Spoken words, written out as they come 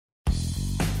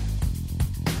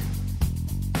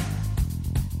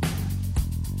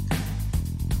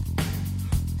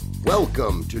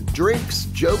Welcome to Drinks,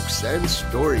 Jokes, and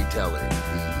Storytelling,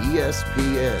 the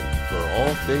ESPN for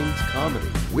all things comedy,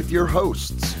 with your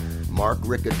hosts, Mark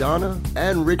Riccadonna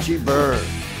and Richie Byrne.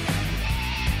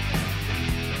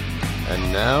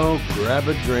 And now, grab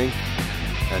a drink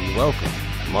and welcome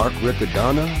Mark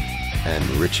Riccadonna and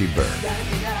Richie Byrne.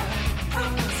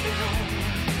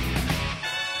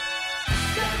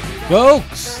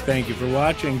 Folks, thank you for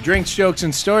watching Drinks, Jokes,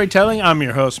 and Storytelling. I'm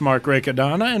your host, Mark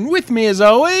Riccadonna, and with me, as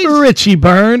always, Richie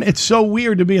Byrne. It's so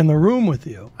weird to be in the room with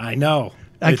you. I know.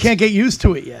 I can't get used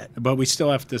to it yet. But we still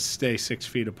have to stay 6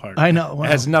 feet apart. I know. Well,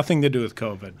 it has nothing to do with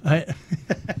COVID.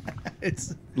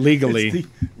 It's legally.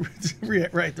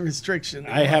 Right, the restriction.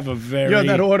 I have a very... You have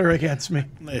that order against me.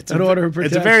 It's order of It's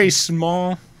protection. a very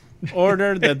small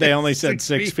order that they only said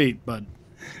 6 feet, but...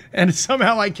 And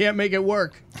somehow I can't make it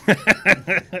work.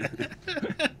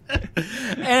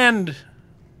 And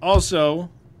also,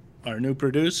 our new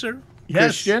producer, Yes.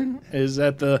 Christian, is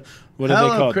at the... What do they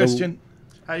Hello, call it? Christian.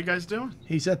 How you guys doing?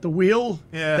 He's at the wheel,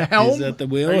 Yeah. the helm. He's at the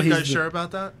wheel. Are you He's guys sure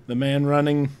about that? the man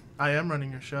running. I am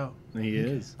running your show. He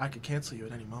is. I could cancel you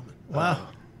at any moment. Wow.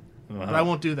 But I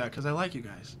won't do that because I like you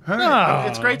guys. Huh.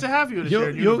 It's great to have you in a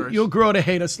shared You'll universe. grow to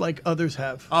hate us like others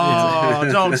have. Oh,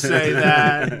 don't say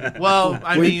that. Well,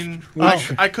 I mean,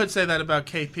 I could say that about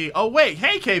KP. Oh, wait.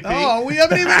 Hey, KP. Oh, we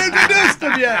haven't even introduced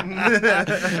him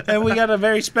yet. And we got a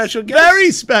very special guest.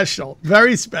 Very special.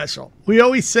 Very special. We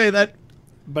always say that.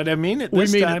 But I mean it We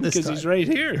this mean it time this because time. he's right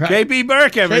here. Right. KP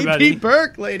Burke, everybody. KP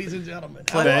Burke, ladies and gentlemen.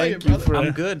 How are you, Thank you brother? for-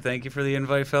 I'm good. Thank you for the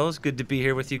invite, fellas. Good to be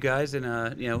here with you guys. And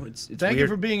it's Thank weird. you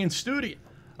for being in studio.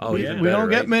 Oh, we, yeah, we don't better,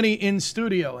 get right? many in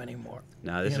studio anymore.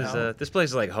 No, this you is know. this place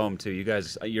is like home too. You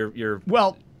guys, you're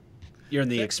Well, in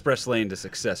the express lane to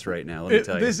success right now. Let me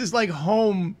tell you. this is like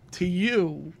home to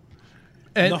you,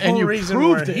 and The whole you reason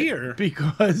proved we're it here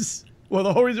because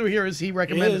the whole reason we're here is he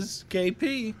recommended. Is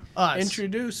KP Us.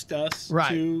 introduced us Right.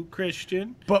 to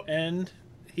Christian, But- and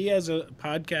he has a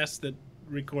podcast that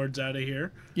records out of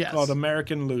here Yes. called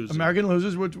American Loser. American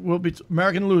Losers, which will be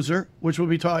American Loser, which we'll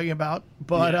be talking about.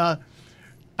 But Yeah.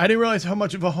 I didn't realize how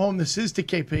much of a home this is to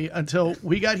KP until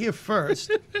we got here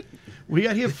first.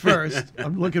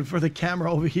 I'm looking for the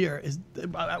camera over here.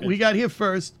 We got here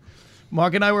first.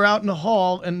 Mark and I were out in the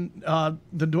hall, and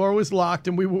the door was locked,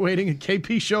 and we were waiting, and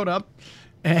KP showed up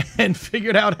and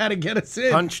figured out how to get us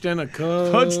in. Punched in a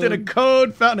code. Punched in a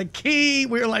code, found a key.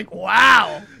 We were like,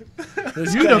 wow,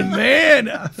 This you guy- the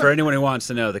man. For anyone who wants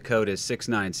to know, the code is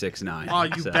 6969. Oh,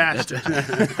 you So, bastard.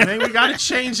 I mean, we got to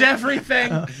change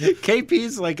everything.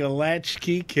 KP's like a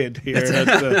latchkey kid here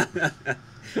at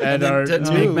And then our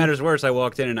to make matters worse, I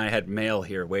walked in and I had mail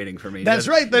here waiting for me. That's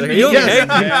right. Then Like, are you yes.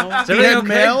 okay? Mail. Is He everything had okay?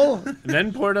 mail. And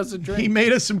then poured us a He drink.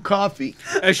 made us some coffee.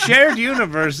 A shared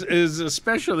universe is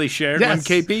especially shared when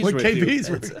KP's when with KP's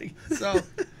you. with you. So,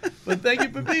 but thank you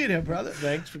for being here, brother.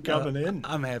 Thanks for coming in.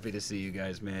 I'm happy to see you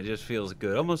guys, man. It just feels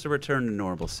good. Almost a return to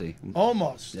normalcy.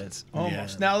 Almost. That's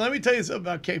Almost. Yeah. Now, let me tell you something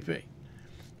about KP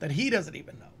that he doesn't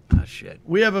even know. oh shit.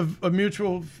 We have a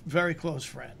mutual, very close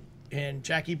friend in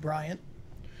Jackie Bryant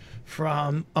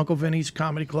from Uncle Vinny's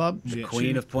Comedy Club. Yeah,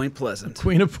 Queen of Point Pleasant.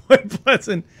 Queen of Point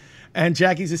Pleasant. And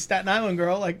Jackie's a Staten Island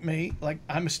girl like me. Like,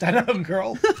 I'm a Staten Island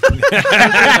girl.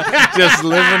 just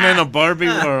living in a Barbie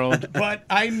world. But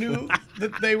I knew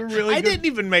that they were really I good. didn't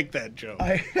even make that joke.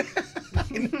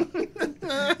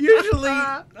 Usually,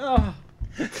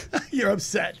 you're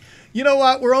upset. You know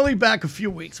what? We're only back a few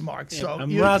weeks, Mark. So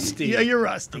I'm rusty. Yeah, you're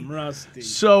rusty. I'm rusty.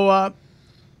 So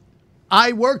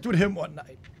I worked with him one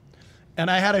night, and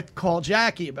I had to call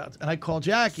Jackie about it. And I called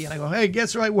Jackie, and I go, hey,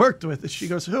 guess who I worked with? And she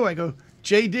goes, who? I go,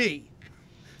 JD.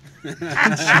 And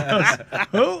she goes,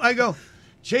 who? I go,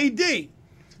 JD.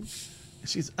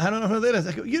 She's, I don't know who that is.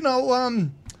 I go, you know,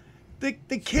 the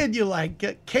kid you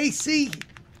like, Casey.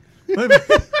 You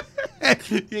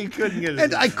couldn't get it.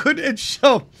 And I couldn't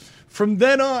show. From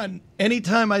then on,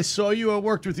 anytime I saw you or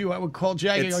worked with you, I would call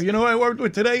Jackie. And go, you know who I worked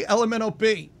with today? LMNOP.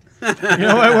 You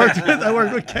know who I worked with? I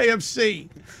worked with KFC.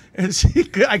 And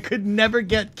I could never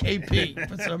get KP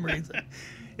for some reason.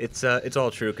 It's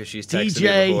all true because she's texted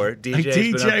DJ, me before. like DJ's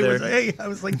been up DJ there. was, hey, I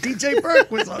was like, DJ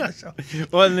Burke was on the show.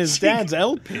 Well, and his dad's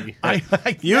LP. You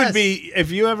yes. would be,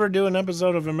 if you ever do an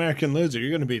episode of American Loser,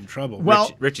 you're going to be in trouble. Well,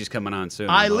 Richie's coming on soon.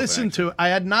 I I'm hoping, listened to it. I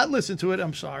had not listened to it.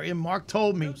 I'm sorry. And Mark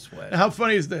told me. sweat. Now, how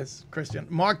funny is this, Christian?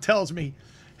 Mark tells me,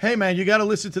 hey, man, you got to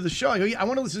listen to the show. I go, yeah, I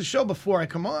want to listen to the show before I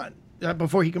come on,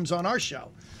 before he comes on our show.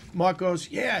 Mark goes,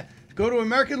 yeah, go to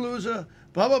American Loser,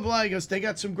 blah, blah, blah. He goes, they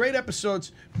got some great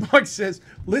episodes. Mark says,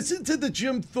 listen to the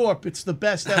Jim Thorpe. It's the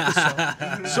best episode.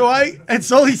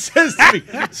 That's all he says to me.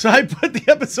 So I put the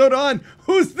episode on.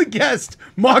 Who's the guest?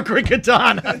 Mark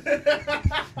Riccadonna.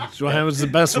 So that was the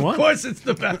best one. Of course it's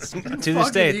the best one. To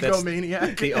this day, that's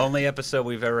egomaniac. the only episode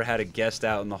we've ever had a guest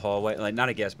out in the hallway. Like, not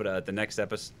a guest, but the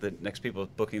next people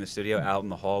booking the studio out in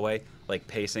the hallway, like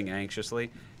pacing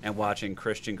anxiously and watching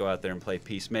Christian go out there and play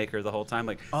Peacemaker the whole time.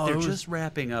 Like, they're just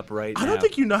wrapping up right now. I don't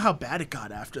think you know how bad it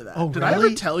got after that. Oh, Did I ever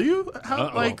really? tell you how?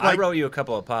 I wrote you a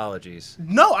couple apologies.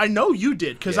 No, I know you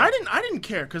did because Yeah. I didn't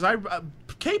care because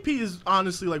KP is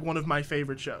honestly like one of my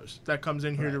favorite shows that comes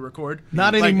in here to record.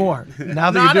 Not Like, anymore. Now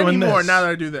that not you're doing anymore. this. Now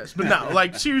that I do this, but no,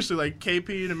 like seriously, like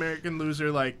KP and American Loser,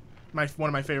 like one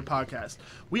of my favorite podcasts.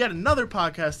 We had another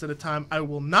podcast at a time. I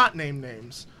will not name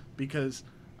names because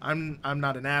I'm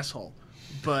not an asshole.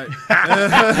 But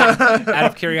Out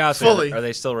of curiosity, Fully. are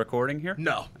they still recording here?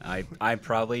 no, I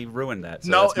probably ruined that.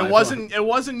 So no, that's my it fault. wasn't. It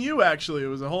wasn't you actually. It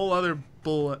was a whole other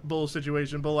bull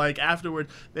situation. But like afterward,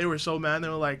 they were so mad. They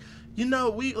were like,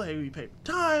 we pay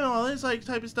time and all this like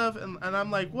type of stuff. And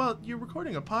I'm like, well, you're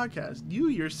recording a podcast. You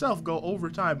yourself go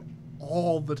overtime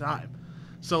all the time.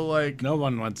 So like, No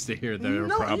one wants to hear their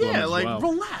problem yeah, as like well.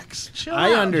 relax, chill I out.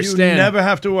 You understand. never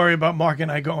have to worry about Mark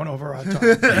and I going over our time.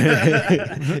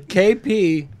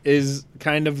 KP is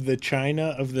kind of the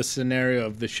China of the scenario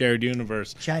of the shared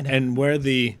universe. China. And we're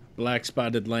the black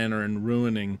spotted lantern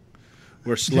ruining.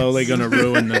 We're slowly going to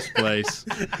ruin this place.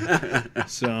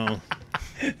 So,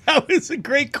 That was a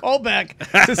great callback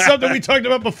to something we talked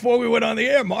about before we went on the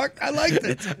air, Mark. I liked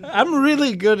it. I'm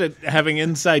really good at having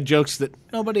inside jokes that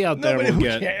nobody out there Nobody will who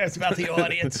get. cares about the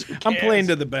audience. Who I'm cares? playing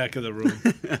to the back of the room.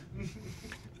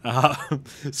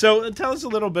 So tell us a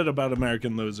little bit about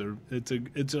American Loser. It's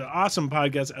an awesome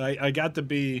podcast. I got to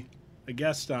be a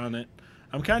guest on it.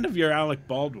 I'm kind of your Alec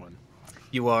Baldwin.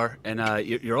 You are, and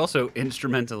you're also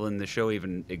instrumental in the show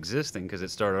even existing because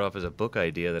it started off as a book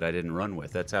idea that I didn't run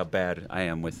with. That's how bad I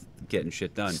am with getting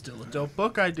shit done. Still a dope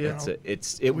book idea.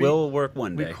 It will work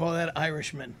one We day. call that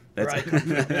Irishman. That's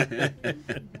right.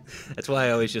 That's why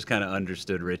I always just kind of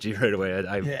understood Richie right away.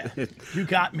 Yeah. You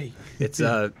got me. It's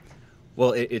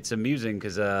it's amusing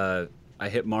because I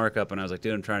hit Mark up and I was like,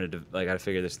 dude, I'm trying to I got to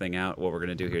figure this thing out. What we're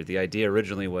gonna do here. The idea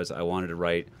originally was I wanted to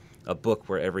write a book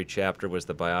where every chapter was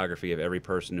the biography of every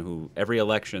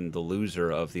election, the loser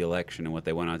of the election and what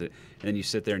they went on to. And then you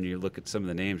sit there and you look at some of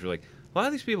the names. You're like, a lot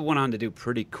of these people went on to do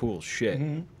pretty cool shit.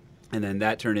 Mm-hmm. And then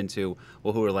that turned into,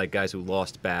 who are like guys who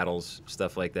lost battles,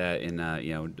 stuff like that, in a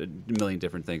million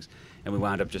different things. And we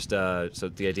wound up just so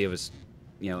the idea was,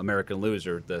 American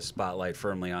Loser, the spotlight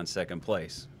firmly on second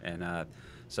place. And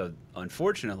so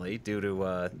unfortunately, due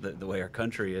to the way our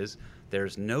country is,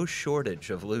 there's no shortage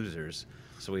of losers.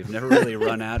 So we've never really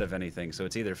run out of anything. So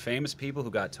it's either famous people who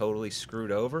got totally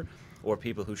screwed over or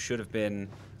people who should have been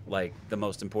like the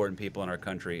most important people in our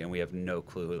country and we have no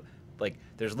clue. Like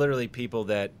there's literally people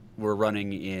that were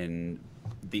running in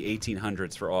the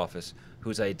 1800s for office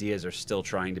whose ideas are still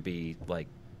trying to be like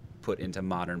put into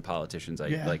modern politicians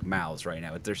like mouths right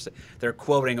now. They're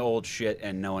quoting old shit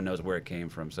and no one knows where it came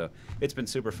from. So it's been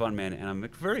super fun, man, and I'm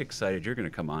very excited you're going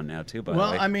to come on now too, by the way.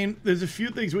 Well, I mean, there's a few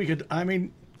things we could. I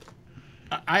mean,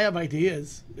 I have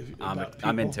ideas.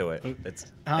 I'm into it. It's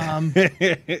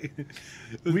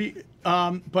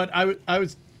but I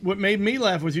was. What made me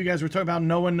laugh was you guys were talking about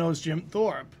no one knows Jim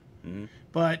Thorpe,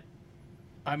 but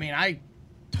I mean, I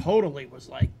totally was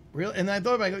like, really, and I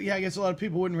thought about, I guess a lot of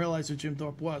people wouldn't realize who Jim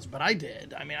Thorpe was, but I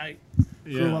did. I mean, I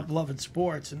grew up loving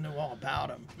sports and knew all about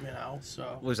him,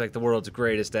 So was like the world's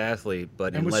greatest athlete,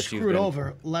 but and was unless you've screwed been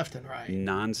over left and right.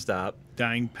 nonstop.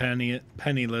 Dying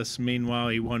penniless. Meanwhile,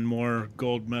 he won more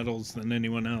gold medals than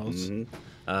anyone else.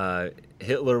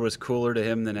 Hitler was cooler to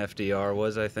him than FDR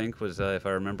was, I think, if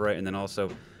I remember right. And then also,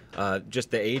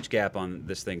 just the age gap on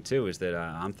this thing, too, is that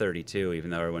I'm 32, even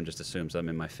though everyone just assumes I'm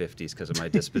in my 50s because of my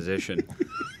disposition.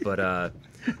 But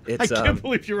it's... I can't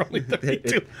believe you're only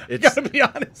 32. I it's- gotta be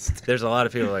honest. There's a lot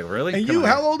of people like, really? And Come you, on.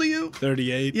 how old are you?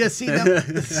 38. Yeah, see,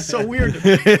 that's so weird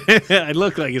to me. I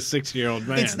look like a 6-year-old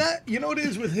man. It's not, what it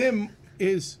is with him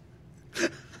is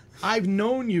I've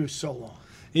known you so long.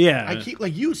 Yeah. I keep,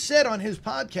 like you said on his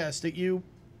podcast that you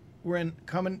were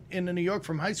coming into New York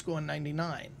from high school in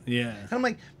 99. Yeah. And I'm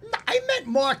like, I met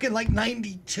Mark in like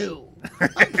 92.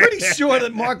 I'm pretty sure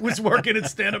that Mark was working at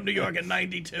Stand Up New York in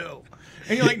 92.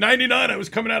 And you're like, 99, I was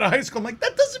coming out of high school. I'm like,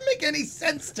 that doesn't make any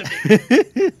sense to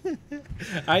me.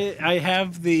 I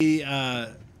have the,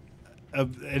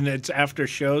 and it's after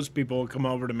shows, people will come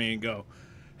over to me and go,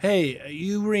 hey,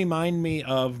 you remind me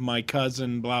of my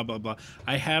cousin, blah, blah, blah.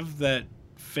 I have that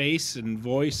face and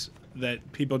voice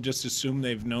that people just assume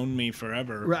they've known me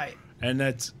forever. Right. And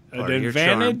that's an Part of your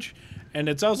advantage. And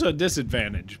it's also a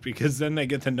disadvantage because then they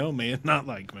get to know me and not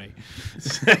like me.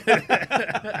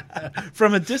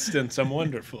 From a distance, I'm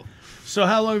wonderful. So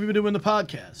how long have you been doing the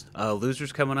podcast?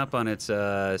 Loser's coming up on its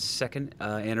second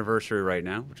anniversary right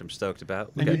now, which I'm stoked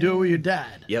about. And you do it with your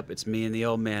dad. Yep, it's me and the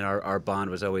old man. Our bond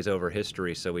was always over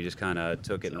history, so we just kind of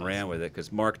took it and ran with it. Because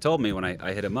Mark told me when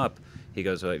I hit him up, he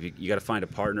goes, well, you got to find a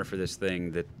partner for this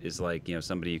thing that is like,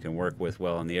 somebody you can work with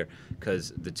well on the air.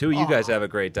 Because the two of you guys have a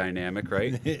great dynamic,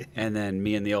 right? And then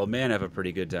me and the old man have a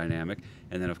pretty good dynamic.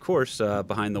 And then, of course,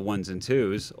 behind the ones and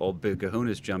twos, old Big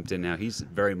Kahuna's jumped in now. He's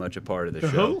very much a part of the show.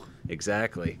 Who?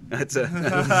 Exactly.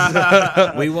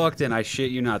 We walked in, I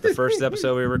shit you not, the first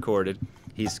episode we recorded.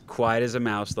 He's quiet as a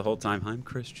mouse the whole time. I'm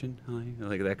Christian. Hi.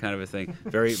 Like that kind of a thing.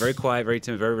 Very, very quiet, very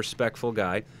timid, very respectful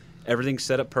guy. Everything's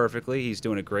set up perfectly. He's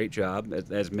doing a great job,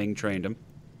 as Ming trained him.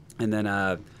 And then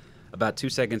about 2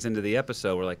 seconds into the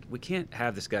episode, we're like, we can't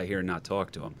have this guy here and not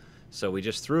talk to him. So we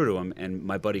just threw to him, and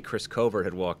my buddy Chris Covert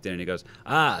had walked in, and he goes,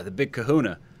 the Big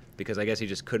Kahuna, because I guess he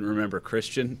just couldn't remember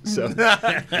Christian. So,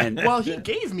 Well, he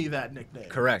gave me that nickname.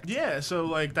 Correct. Yeah, so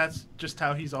like that's just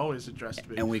how he's always addressed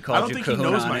me. And we I called don't you think he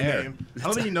Kahuna knows on my air. name. I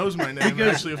don't think he knows my name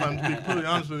actually. If I'm to be completely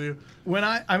honest with you. When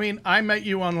I met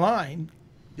you online.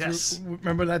 Yes.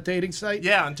 Remember that dating site?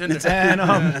 Yeah, on Tinder.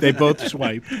 And They both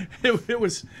swipe. it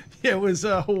was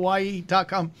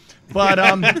Hawaii.com. But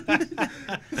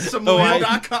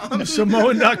Samoan.com.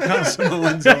 Samoan.com.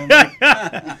 Samoans only.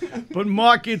 But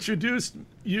Mark introduced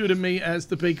you to me as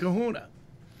the Big Kahuna,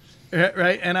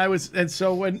 right? And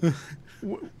so when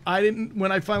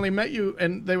I finally met you,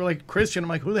 and they were like Christian, I'm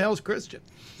like, who the hell is Christian?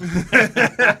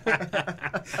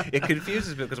 It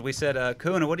confuses me because we said,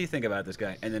 Kahuna, what do you think about this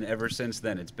guy? And then ever since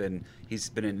then, he's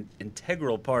been an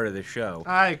integral part of the show.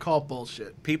 I call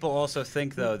bullshit. People also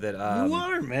think, though, that You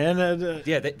are, man.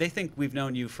 yeah, they think we've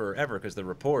known you forever because the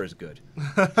rapport is good.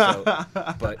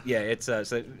 But yeah, it's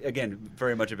so again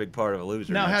very much a big part of a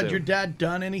loser. Now, had too. your dad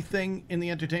done anything in the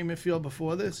entertainment field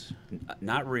before this?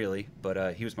 Not really,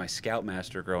 but he was my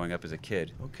scoutmaster growing up as a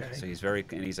kid. Okay. So he's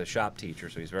he's a shop teacher,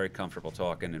 so he's very comfortable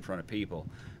talking in front of people.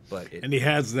 But And he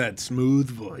has that smooth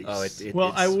voice.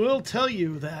 Well, I will tell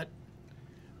you that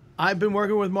I've been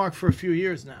working with Mark for a few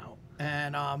years now,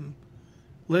 and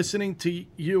listening to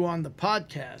you on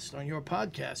your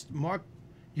podcast, Mark,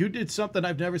 you did something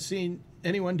I've never seen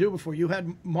anyone do before.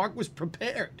 Mark was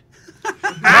prepared.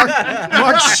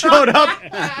 Mark showed up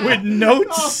with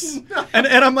notes, and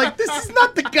I'm like, this is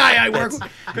not the guy I work with.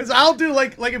 Because I'll do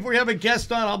like if we have a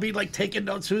guest on, I'll be like taking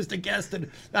notes. Who's the guest?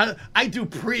 And I do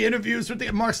pre-interviews with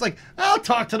the. Mark's like, I'll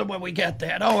talk to them when we get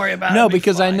there. Don't worry about it. No, It'll be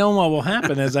because I fine." know what will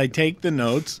happen is I take the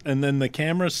notes and then the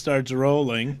camera starts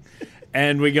rolling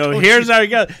and we go, here's our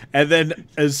guest. And then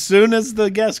as soon as the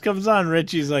guest comes on,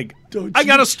 Richie's like, I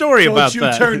got a story about that.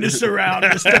 Don't you turn this around,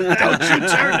 mister. Don't you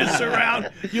turn this around,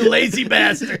 you lazy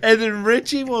bastard. And then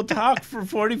Richie will talk for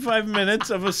 45 minutes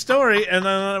of a story, and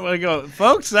then I go,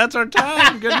 folks, that's our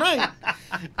time. Good night.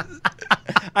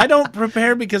 I don't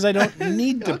prepare because I don't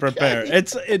need to prepare.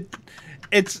 It's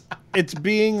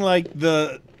being like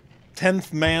the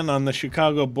 10th man on the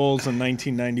Chicago Bulls in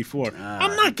 1994.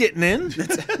 I'm not getting in.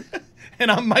 And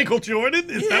I'm Michael Jordan?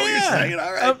 Is that what you're saying?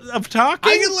 All right. Of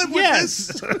talking? I can live with Yes.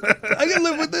 this. I can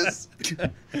live with this.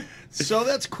 So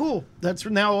that's cool. That's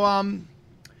now.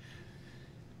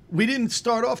 We didn't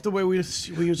start off the way we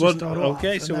usually start off.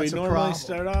 Okay, and so we that's a normally problem.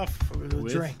 start off With a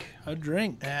with drink. A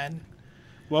drink. And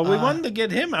Well, we wanted to get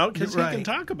him out because he right. can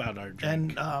talk about our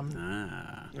drink.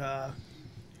 and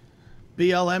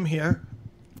BLM here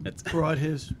It's, brought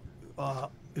his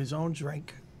own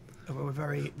drink. We're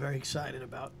very, very excited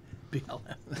about BLM.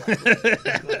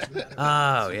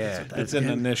 oh yeah, It's an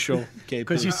initial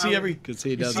Because you see every because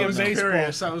he you doesn't see I was know. baseball.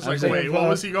 curious. I was like, They wait, have, what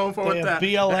was he going for they with have that?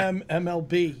 BLM,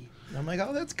 MLB. And I'm like,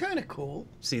 oh, that's kind of cool.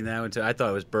 seen that one too. I thought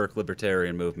it was Burke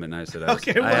Libertarian Movement. I said,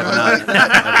 Okay, I have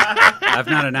well- I've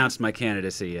not announced my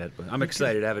candidacy yet, but I'm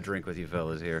excited to have a drink with you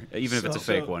fellas here, even if it's a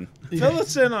fake one. Fill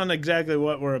us in on exactly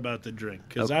what we're about to drink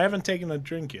because I haven't taken a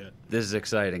drink yet. This is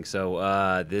exciting.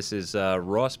 So this is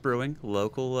Ross Brewing,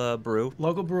 local brew.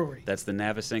 Local brewery. That's the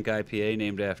Navasink IPA,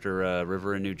 named after a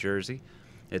river in New Jersey.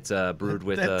 It's brewed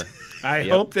with I Yep.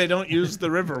 hope they don't use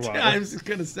the river water. I was just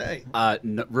going to say.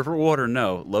 river water.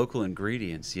 No, local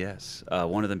ingredients. Yes,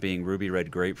 one of them being ruby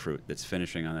red grapefruit. That's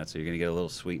finishing on that, so you're gonna get a little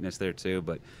sweetness there too.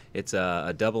 But it's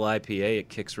a double IPA. It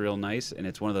kicks real nice, and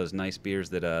it's one of those nice beers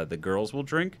that the girls will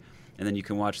drink, and then you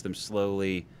can watch them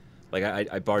slowly Like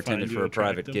I bartended Find you for a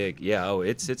private attractive? gig. Yeah, oh,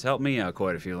 it's helped me out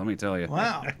quite a few. Let me tell you.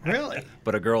 Wow, really?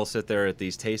 But a girl will sit there at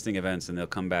these tasting events, and they'll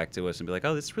come back to us and be like,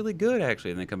 "Oh, this is really good,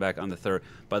 actually." And they come back on the third.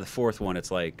 By the fourth one, it's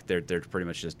like they're pretty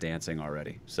much just dancing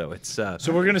already. So it's So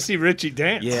we're gonna see Richie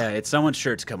dance. yeah, it's someone's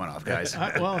shirt's coming off, guys.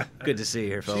 Well, Good to see you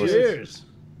here, fellas. Cheers.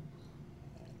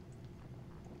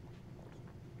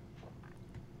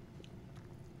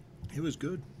 It was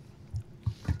good.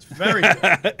 it's very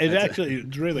good. It actually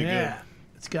is really Yeah.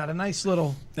 It's got a nice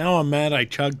little. good. Now I'm mad I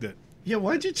chugged it Yeah,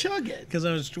 why'd you chug it? because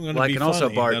I was going to Well, I be can also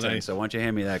funny that bartend, so why don't you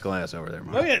hand me that glass over there,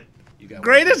 Mark? Look at You got one.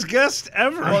 greatest guest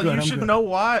ever. Well, good, you I'm should good. know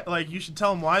why. Like, you should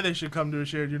tell them why they should come to a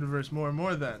shared universe more and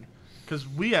more. Then, because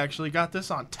we actually got this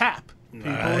on tap.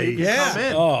 People, Nice. you can Yeah. come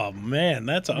in. Oh man,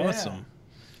 that's awesome.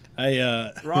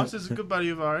 Ross is a good buddy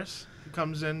of ours. He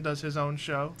comes in, does his own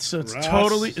show. So it's Ross,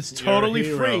 totally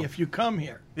you're a free hero. if you come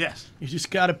here. Yes. You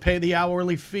just got to pay the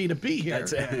hourly fee to be here.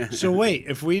 That's it. So wait,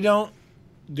 if we don't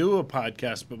do a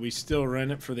podcast but we still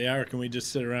rent it for the hour, can we just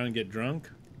sit around and get drunk?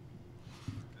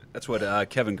 That's what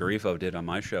Kevin Garifo did on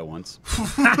my show once.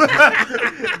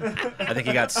 I think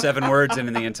he got 7 words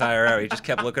in the entire hour. He just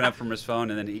kept looking up from his phone,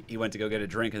 and then he went to go get a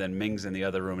drink, and then Ming's in the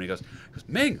other room, and he goes,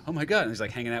 Ming, oh my God. And he's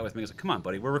like hanging out with me. He's like, come on,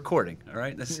 buddy, we're recording, all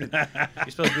right? You're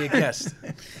supposed to be a guest.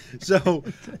 So,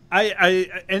 I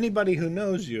anybody who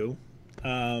knows you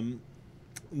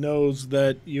knows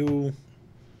that you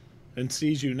and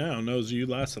sees you now knows you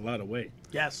lost a lot of weight.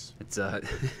 Yes. It's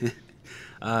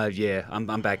yeah,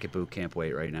 I'm back at boot camp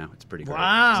weight right now. It's pretty great.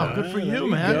 Wow, So, good for There you,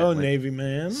 man. Go, Like, Navy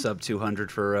man. sub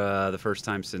 200 for the first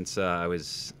time since I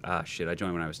was I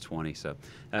joined when I was 20. So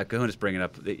Kahuna's bringing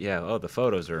up the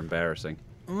photos are embarrassing.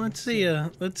 Let's see.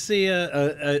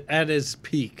 At his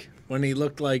peak when he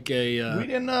looked like a.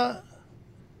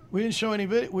 We didn't show any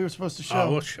video. We were supposed to show.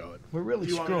 Oh, we'll show it. We're really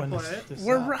Do you want me to screwing play this. it?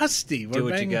 We're up. rusty. We're Do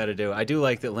what banging. you got to do. I do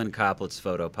like that Lynn Coplett's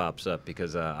photo pops up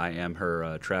because I am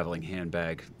her traveling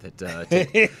handbag that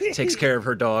takes care of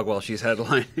her dog while she's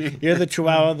headlining. You're the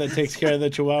Chihuahua that takes care of the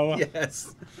Chihuahua.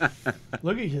 Yes.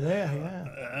 Look at you there,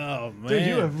 yeah. Oh man, Dude,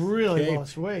 you have really Cape,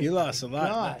 lost weight. You lost a lot.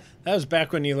 God. That was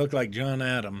back when you looked like John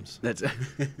Adams. That's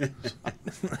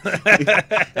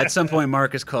at some point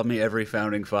Marcus called me every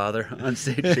founding father on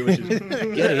stage. Which is,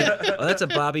 get it? Oh, that's a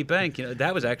Bobby Bank. You know,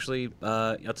 that was actually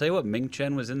I'll tell you what, Ming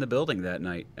Chen was in the building that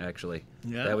night, actually.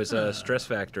 Yeah. That was Stress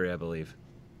Factory, I believe.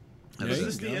 That There Is you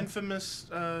was this go. the infamous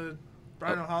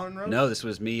Brian O'Halloran roast? No, this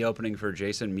was me opening for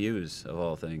Jason Mewes, of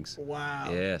all things. Wow.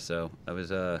 Yeah, so I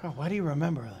was Oh, why do you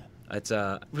remember that? it's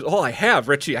it was all I have,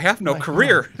 Richie. I have no My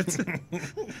career.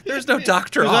 There's no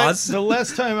Dr. 'Cause Oz. the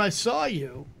last time I saw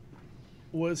you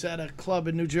was at a club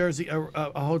in New Jersey,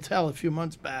 a hotel a few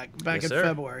months back Yes, in sir.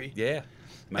 February. Yeah.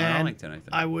 Mount And Arlington, I think.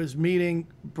 I was meeting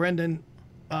Brendan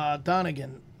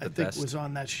Donegan, I The think best. was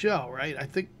on that show, right? I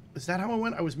think, is that how I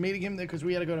went? I was meeting him there because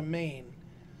we had to go to Maine.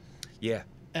 Yeah.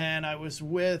 And I was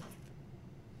with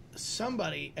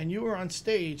somebody, and you were on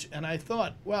stage, and I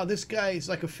thought, wow, this guy is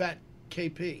like a fat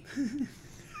KP.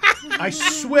 I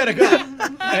swear to God.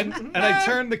 And I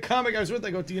turned the comic I was with,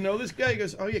 I go, do you know this guy? He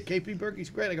goes, oh yeah, KP Berkey's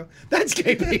great. I go, that's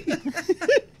KP.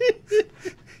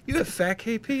 You have fat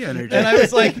KP energy. And I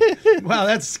was like, wow,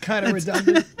 that's kind of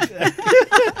redundant.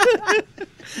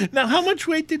 Now, how much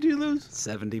weight did you lose?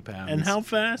 70 pounds. And how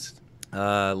fast?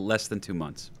 Less than 2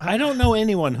 months. I don't know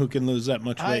anyone who can lose that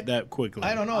much I- weight that quickly.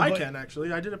 I don't know. I but can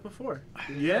actually. I did it before.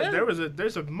 Yeah,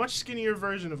 there's a much skinnier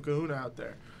version of Kahuna out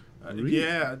there. Really?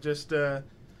 Yeah, just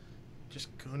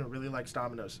Kahuna really likes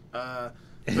Domino's. But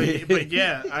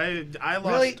yeah, I lost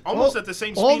Really, almost at the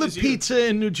same speed all the as you. pizza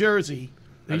in New Jersey I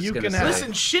that was you gonna can say. have.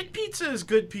 Listen, shit pizza is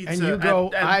good pizza. And you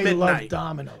go, at I love midnight.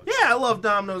 Domino's. Yeah, I love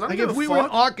Domino's. I'm Like gonna if we were in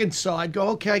fuck. Arkansas, I'd go,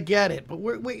 okay, I get it. But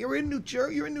wait, you're in New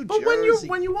Jersey. You're in New But Jersey.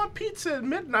 when you want pizza at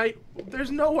midnight,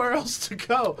 there's nowhere else to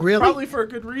go. Really? Probably for a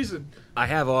good reason. I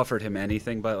have offered him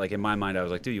anything, but like in my mind, I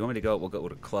was like, dude, you want me to go? We'll go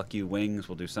to Cluck You Wings.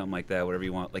 We'll do something like that, whatever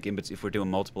you want. Like if we're doing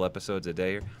multiple episodes a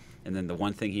day. And then the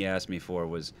one thing he asked me for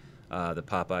was the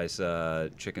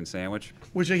Popeyes chicken sandwich.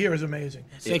 Which I hear is amazing.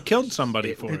 They killed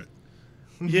somebody for it.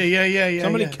 Yeah.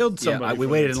 Somebody yeah. killed somebody. We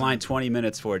for waited it. in line 20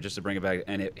 minutes for it just to bring it back,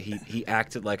 and he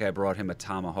acted like I brought him a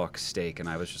tomahawk steak, and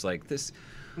I was just like, this.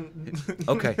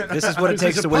 Okay, this is what it It's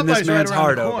takes like to the win this Popeyes right man's around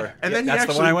heart the corner. over. And then he that's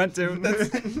the one I actually-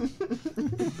 went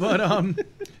to. But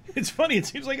it's funny. It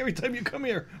seems like every time you come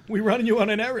here, we run you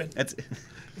on an errand. That's.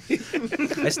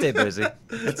 I stay busy.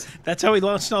 That's how he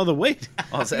lost all the weight.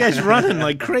 Also- You guys running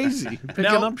like crazy, picking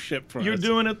Now, up shit for You're us.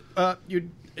 doing it.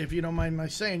 If you don't mind my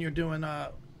saying, you're doing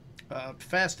a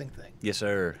fasting thing, Yes,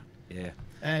 sir. Yeah.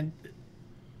 and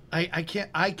I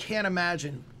can't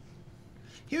imagine.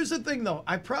 Here's the thing, though.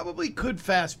 I probably could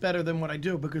fast better than what I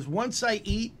do because once I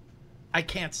eat, I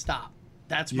can't stop.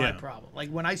 That's my Yeah. problem. Like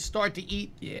when I start to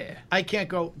eat, Yeah. I can't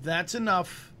go, that's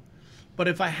enough. But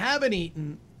if I haven't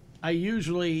eaten, I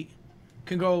usually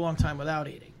can go a long time without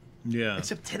eating. Yeah.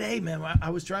 Except today, man, I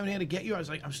was driving here to get you. I was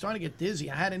like, I'm starting to get dizzy.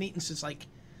 I hadn't eaten since like,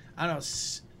 I don't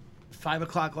know, 5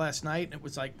 o'clock last night. And it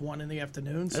was like 1 in the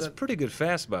afternoon. That's So a pretty good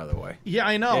fast, by the way. yeah,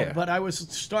 I know, Yeah. but I was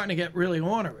starting to get really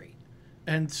ornery.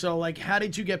 And so, like, how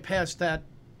did you get past that?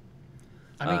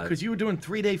 I mean, because you were doing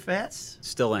 3-day fasts?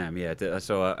 Still am, yeah.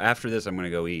 So after this, I'm going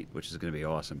to go eat, which is going to be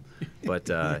awesome.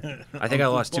 But I think I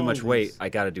lost too much weight. I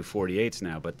got to do 48s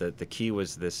now. But the key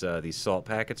was this these salt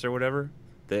packets or whatever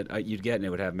that you'd get, and it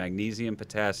would have magnesium,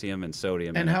 potassium, and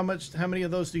sodium. And in it. how many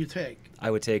of those do you take? I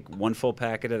would take 1 full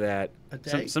packet of that. A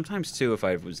day? Sometimes 2 if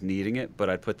I was needing it, but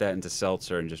I'd put that into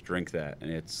seltzer and just drink that. And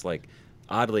it's like,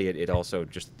 oddly, it also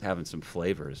just having some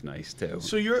flavor is nice too.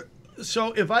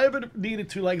 So if I ever needed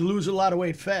to, like, lose a lot of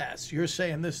weight fast, you're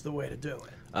saying this is the way to do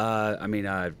it. I mean,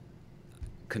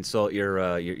 consult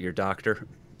your doctor.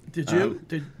 Did you?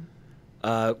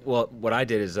 Well, what I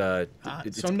did is so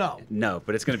no. No,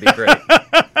 but it's going to be great.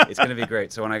 It's going to be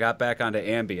great. So when I got back onto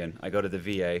Ambien, I go to the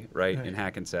VA right in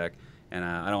Hackensack, and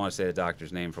I don't want to say the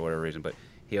doctor's name for whatever reason, but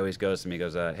he always goes to me, he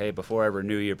goes, hey, before I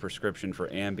renew your prescription for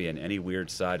Ambien, any weird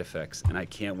side effects? And I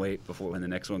can't wait before when the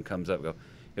next one comes up.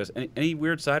 He goes, any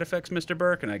weird side effects, Mr.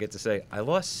 Burke? And I get to say, I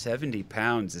lost 70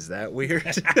 pounds. Is that weird?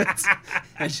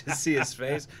 I just see his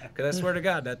face. Because I swear to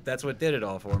God, that's what did it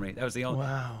all for me. That was the only.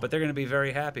 Wow. But they're going to be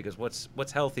very happy because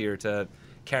what's healthier, to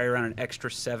carry around an extra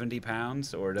 70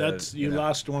 pounds or to. That's you know,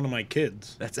 lost one of my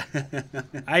kids. That's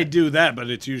I do that, but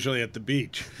it's usually at the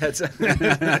beach. that's.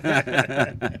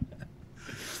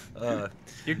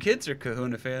 Your kids are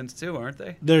Kahuna fans too, aren't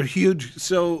they? They're huge.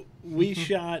 So we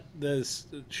shot this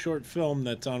short film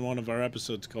that's on one of our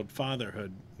episodes called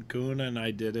Fatherhood. Kahuna and I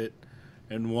did it,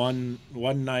 and one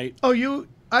night Oh,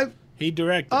 he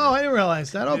directed. Oh, it. I didn't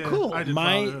realize that. Oh, Yeah, cool. I did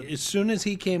Fatherhood. As soon as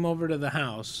he came over to the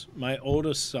house, my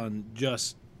oldest son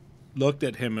just looked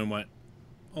at him and went,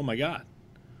 oh my God,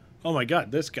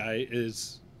 this guy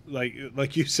is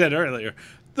like you said earlier,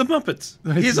 the Muppets.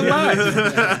 He's alive. I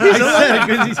said it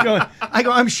because he's going. I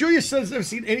go, I'm sure your son's never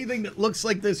seen anything that looks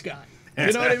like this guy.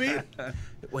 You know what I mean?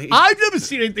 Well, I've never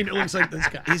seen anything that looks like this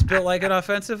guy. he's built like an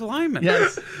offensive liaman.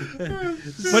 Yes.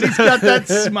 But he's got that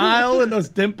smile and those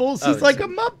dimples. He's like a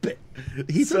Muppet.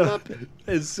 He's a Muppet.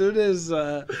 As soon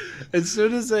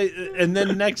as I, and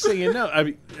then next thing you know, I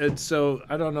mean, and so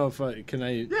I don't know if can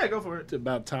I Yeah, go for it.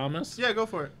 about Thomas. Yeah, go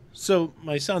for it. So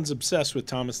my son's obsessed with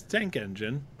Thomas the Tank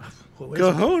Engine. Who is it?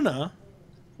 Kahuna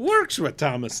works with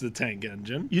Thomas the Tank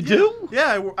Engine. You do?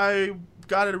 Yeah, I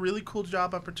got a really cool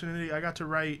job opportunity. I got to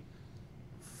write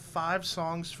 5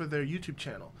 songs for their YouTube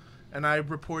channel, and I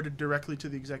reported directly to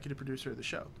the executive producer of the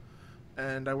show.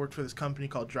 And I worked for this company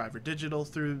called Driver Digital.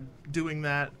 Through doing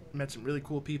that, met some really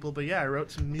cool people. But yeah, I wrote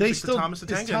some music for Thomas the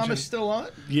Tank Is Thomas Engine. still on?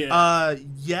 Yeah.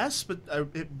 Yes, but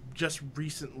it just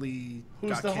recently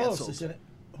Who's got the canceled. host? Is it?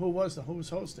 Who was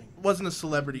hosting? Wasn't a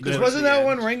celebrity. Because towards Wasn't the that end.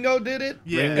 when Ringo did it?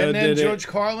 Yeah. Ringo And then did it. George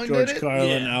Carlin George did it?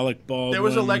 Carlin, Yeah. Alec Baldwin. There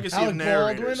was a legacy Alec of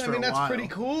narrators Baldwin. I for mean, a that's while. pretty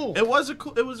cool. It was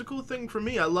a cool thing for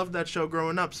me. I loved that show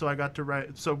growing up, so I got to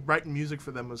write. So writing music for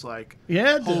them was like,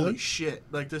 Yeah, holy dude. shit!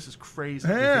 Like this is crazy.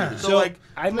 Yeah. So, So, like,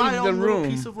 I my leave the own little room.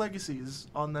 piece of legacy is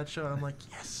on that show, and I'm like,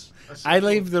 yes. That's so I cool.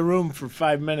 leave the room for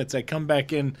 5 minutes. I come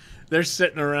back in. They're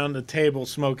sitting around the table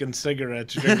smoking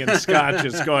cigarettes, drinking scotch,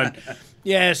 just going,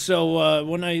 yeah, so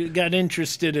when I got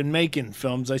interested in making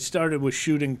films, I started with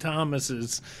shooting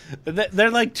Thomas's.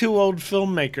 They're like 2 old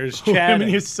filmmakers Him chatting.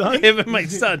 and your son? Him and my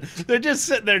son. They're just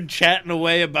sitting there chatting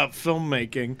away about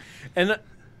filmmaking. And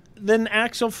then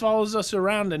Axel follows us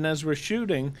around, and as we're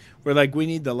shooting, we're like, we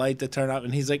need the light to turn off.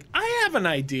 And he's like, I have an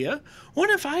idea. What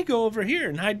if I go over here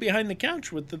and hide behind the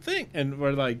couch with the thing? And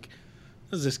we're like,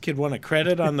 does this kid want a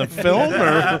credit on the film,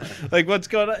 or like what's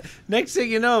going on? Next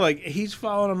thing you know, like he's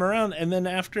following him around, and then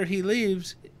after he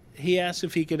leaves, he asks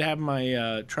if he could have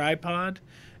my tripod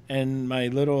and my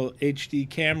little HD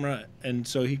camera, and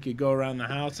so he could go around the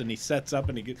house, and he sets up.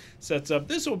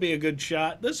 This will be a good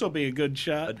shot. This will be a good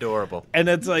shot. Adorable. And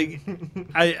it's like,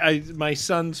 my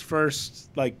son's first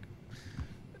like.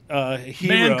 Hero.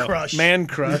 Man crush.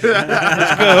 It's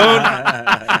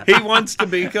Kahuna. He wants to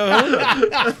be Kahuna.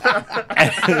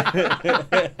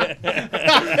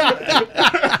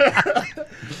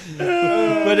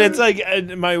 But it's like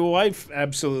my wife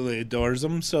absolutely adores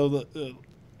him. So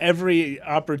every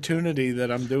opportunity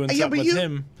that I'm doing something with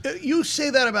him. You say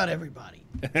that about everybody.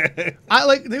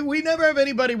 We never have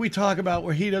anybody we talk about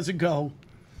where he doesn't go,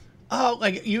 oh,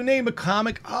 like you name a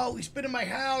comic, oh, he's been in my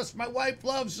house, my wife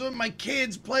loves him, my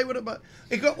kids play with him.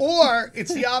 Or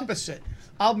it's the opposite.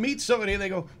 I'll meet somebody and they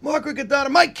go, Mark Riccadonna,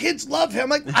 my kids love him. I'm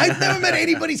like, I've never met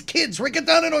anybody's kids.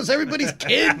 Riccadonna knows everybody's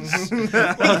kids.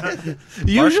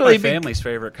 Mark's my family's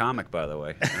favorite comic, by the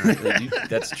way.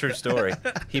 That's a true story.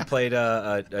 He played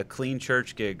a clean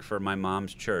church gig for my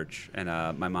mom's church, and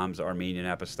my mom's Armenian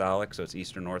Apostolic, so it's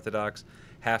Eastern Orthodox.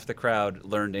 Half the crowd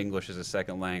learned English as a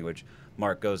second language.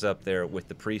 Mark goes up there with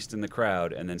the priest in the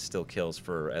crowd and then still kills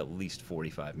for at least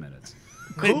 45 minutes.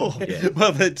 Cool. Yeah.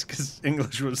 Well, that's because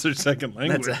English was their second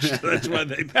language. That's why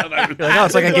they thought I was. Like, oh,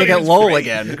 it's like a gig at Lowell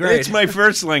again. Great. It's my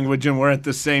first language, and we're at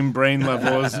the same brain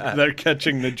level as they're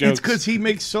catching the jokes. It's because he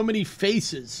makes so many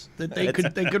faces that they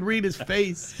could read his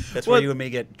face. That's where you and me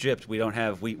get gypped. We don't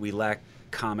have we lack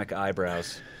comic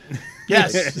eyebrows.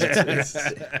 Yes.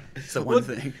 It's the one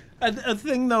thing. A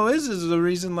thing though is the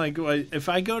reason, like, if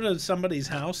I go to somebody's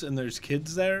house and there's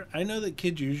kids there, I know that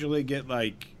kids usually get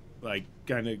like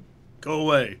kind of go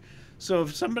away. So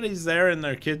if somebody's there and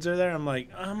their kids are there, I'm like,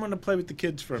 I'm gonna play with the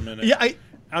kids for a minute. Yeah,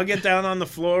 I'll get down on the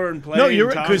floor and play. no, you're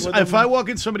and right. talk Because with if them. I walk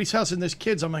in somebody's house and there's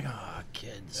kids, I'm like, oh,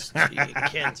 kids, gee,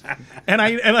 kids. And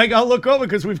I'll look over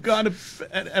because we've gone to,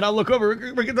 and I'll look over.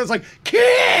 Riccadonna's like,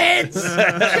 kids.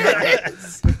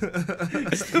 Kids.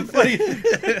 It's so funny.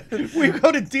 We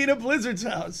go to Dina Blizzard's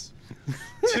house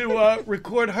to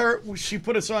record her. She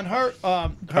put us on her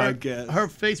Podcast. her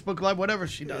Facebook Live, whatever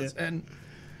she does, and.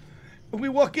 We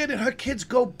walk in and her kids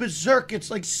go berserk. It's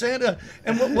like Santa.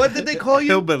 And what did they call you?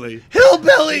 Hillbilly.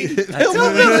 Hillbilly.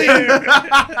 Hillbilly.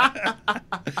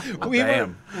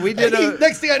 Damn. We did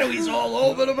Next thing I know, he's all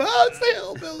over the house. The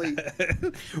hillbilly.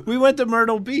 we went to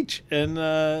Myrtle Beach and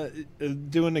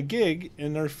doing a gig,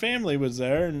 and her family was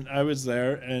there, and I was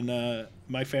there, and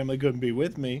my family couldn't be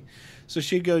with me, so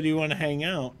she'd go, "Do you want to hang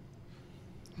out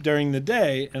during the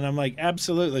day?" And I'm like,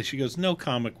 absolutely. She goes, "No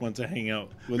comic wants to hang out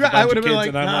with a bunch I would of have been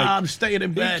kids." like, and I'm I'm staying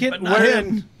in bed. But not we're,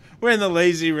 him. we're in the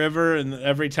lazy river, and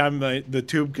every time the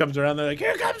tube comes around, they're like,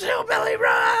 "Here comes Hillbilly,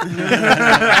 run!"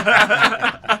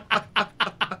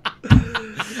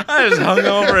 I was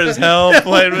hungover as hell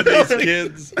playing with these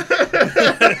kids.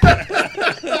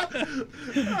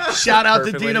 Shout out to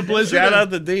Perfect way Dina to- Blizzard. Shout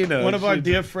out to Dina. One of our She-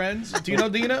 dear friends. Do you know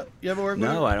Dina? You ever work with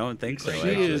her? No, I don't think so. She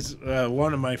actually. is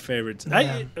one of my favorites.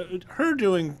 Yeah. Her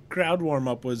doing crowd warm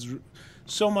up was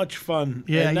so much fun.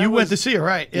 Yeah, And that you went was- to see her,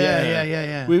 right?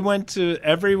 Yeah. We went to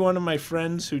every one of my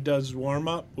friends who does warm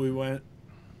up. We went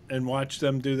and watched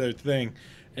them do their thing,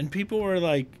 and people were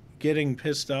like getting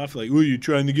pissed off, like, "Oh, you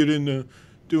trying to get into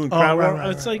doing crowd warm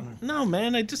up?" It's like, no,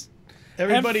 man, I just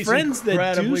Everybody's friends that do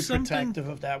incredibly something. protective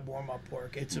of that warm-up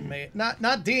work. It's amazing.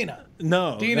 Not Dina.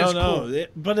 no, Dina's no. cool.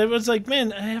 But it was like,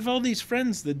 man, I have all these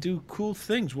friends that do cool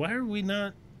things. Why are we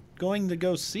not going to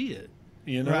go see it?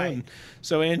 You know. Right. And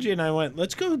so Angie and I went,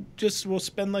 let's go. We'll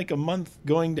spend like a month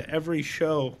going to every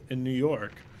show in New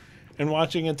York and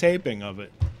watching a taping of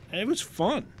it. And it was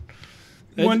fun.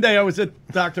 One day I was at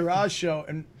Dr. Oz show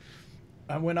and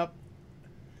I went up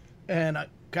and a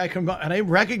guy comes up and I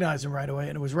recognized him right away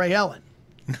and it was Ray Ellen.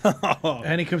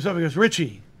 And he comes up and goes,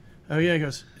 "Richie." Oh yeah, he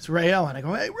goes, "It's Ray Ellen." I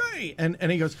go, "Hey Ray," and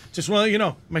he goes, "Just want to let you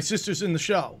know, my sister's in the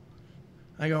show."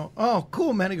 I go, "Oh,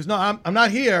 cool, man." He goes, "No, I'm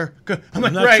not here." I'm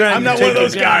like, not "Ray, trying I'm to not one of take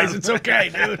those you guys. down." It's okay,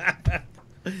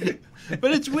 dude."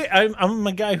 But it's weird. I'm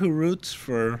a guy who roots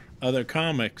for other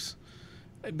comics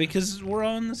because we're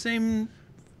all in the same.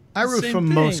 I root Same for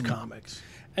most thing. comics.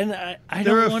 And I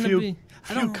There are don't a want to few, be.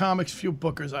 I few don't. comics, few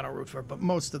bookers I don't root for, but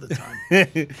most of the time.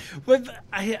 But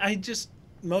I just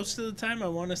most of the time I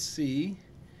want to see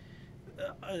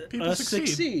People us succeed.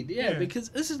 succeed. Yeah, Yeah. because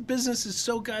business is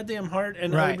so goddamn hard,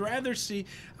 and I Right. would rather see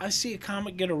a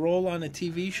comic get a role on a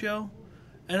TV show,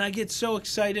 and I get so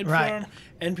excited Right. for him,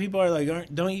 and people are like,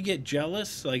 "Don't you get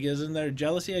jealous? Like, isn't there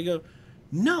jealousy?" I go,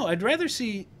 "No, I'd rather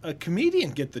see a comedian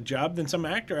get the job than some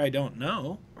actor I don't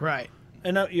know." Right.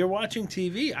 And you're watching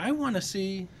TV. I want to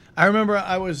see. I remember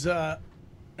I was, and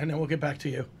then we'll get back to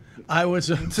you. I was.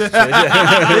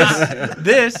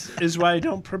 This is why I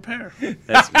don't prepare.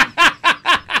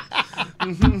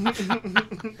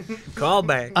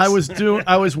 Callbacks.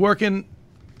 I was working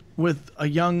with a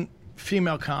young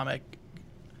female comic.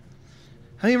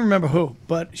 I don't even remember who,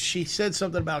 but she said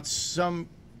something about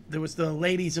there was the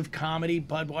Ladies of Comedy,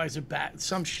 Budweiser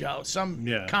some show,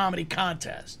 comedy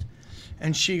contest.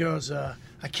 And she goes, "I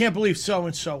can't believe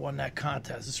so-and-so won that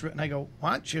contest." It's written. I go,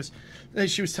 "What?" She was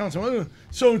telling someone, "Oh,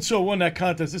 so-and-so won that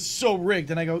contest. It's so rigged."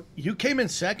 And I go, "You came in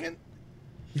second?"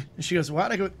 And she goes,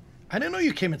 "What?" I go, "I didn't know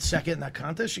you came in second in that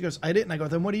contest." She goes, "I didn't." I go,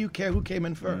 "Then what do you care who came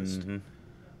in first?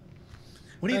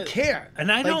 What do you care?"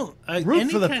 And I Like, don't root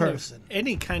any for the kind of- person.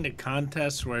 any kind of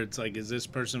contest where it's like, is this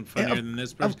person funnier than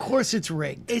this person? Of course, it's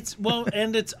rigged. It's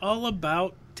and it's all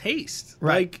about taste.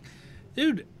 Right. Like,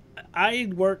 dude,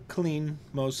 I work clean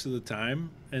most of the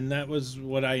time, and that was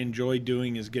what I enjoy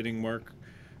doing, is getting work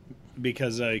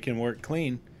because I can work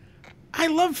clean. I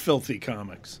love filthy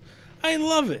comics. I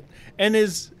love it. And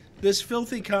is this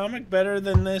filthy comic better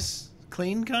than this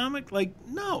clean comic? Like,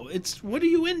 no. It's, what are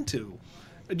you into?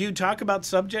 Do you talk about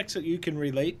subjects that you can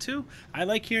relate to? I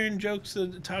like hearing jokes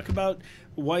that talk about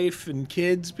wife and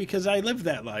kids because I live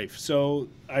that life, so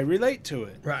I relate to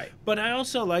it. Right. But I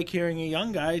also like hearing a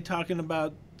young guy talking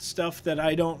about stuff that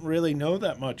I don't really know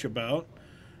that much about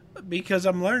because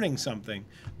I'm learning something.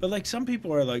 But like some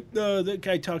people are like, "Oh, that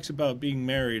guy talks about being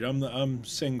married. I'm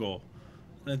single."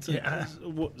 That's Yeah.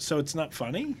 So it's not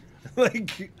funny.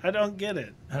 Like, I don't get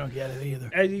it. I don't get it either.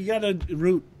 And you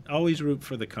gotta always root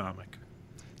for the comic.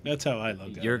 That's how I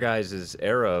look at Your it. guys'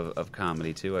 era of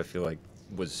comedy too, I feel like,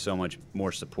 was so much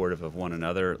more supportive of one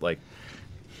another. Like,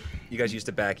 you guys used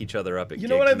to back each other up at You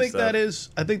know what I gigs and think that stuff. is?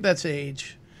 I think that's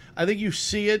age. I think you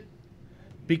see it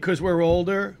because we're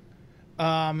older.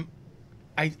 I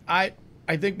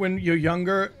think when you're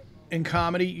younger in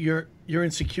comedy, you're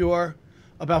insecure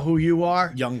about who you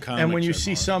are. Young and when comics you are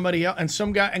see more. somebody else,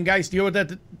 and guys deal with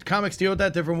that. Comics deal with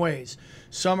that different ways.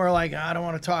 Some are like, I don't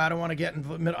want to talk. I don't want to get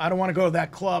involved. I don't want to go to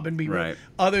that club and be. Right.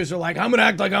 Others are like, I'm gonna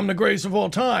act like I'm the greatest of all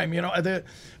time. You know.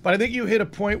 But I think you hit a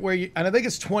point where and I think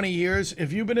it's 20 years.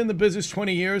 If you've been in the business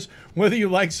 20 years, whether you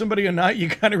like somebody or not, you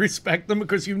kind of respect them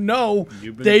because you know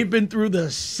they've been through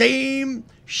the same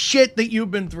shit that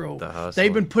you've been through. The hustle.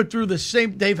 They've been put through the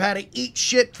same. They've had to eat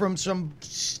shit from some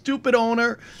stupid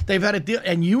owner. They've had to deal,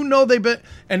 and you know they've been.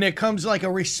 And there comes like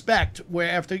a respect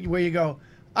where you go,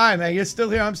 all right, man, you're still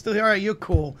here. I'm still here. All right, you're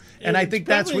cool. And I It's think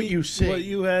that's what probably you see. What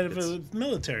you had with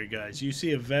military guys. You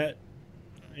see a vet,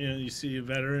 you see a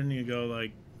veteran, you go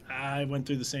like, I went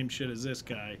through the same shit as this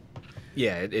guy.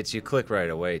 Yeah, it's you click right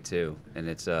away too, and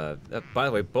it's by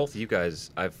the way, both of you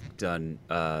guys, I've done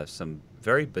some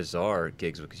very bizarre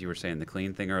gigs because you were saying the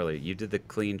clean thing earlier. You did the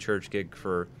clean church gig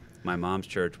for my mom's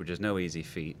church, which is no easy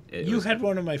feat. You had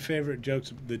one of my favorite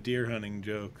jokes, the deer hunting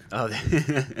joke. Oh,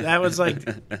 That was like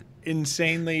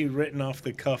insanely written off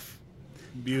the cuff,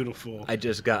 beautiful. I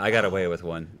got away with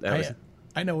one. That was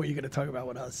I know what you're going to talk about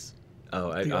with us.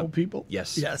 The old people?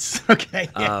 Yes. Yes. Okay.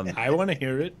 I want to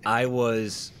hear it. I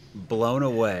was blown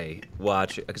away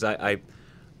watching because I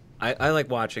like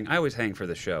watching. I always hang for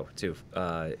the show too,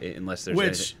 unless there's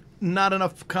Which not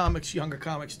enough younger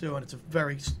comics do, and it's a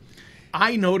very.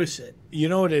 I notice it. You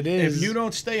know what it is? If you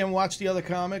don't stay and watch the other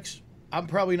comics, I'm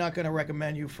probably not going to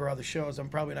recommend you for other shows. I'm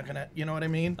probably not going to. You know what I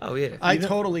mean? Oh yeah. I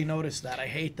totally notice that. I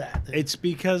hate that. It's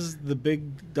because the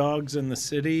big dogs in the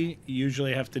city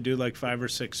usually have to do like 5 or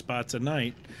 6 spots a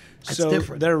night. So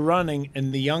different. they're running,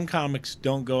 and the young comics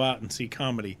don't go out and see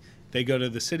comedy. They go to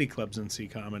the city clubs and see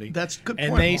comedy. That's a good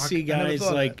and point, they Mark. see I never guys thought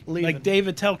of like that. Leaving. Dave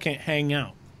Attell can't hang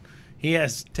out. He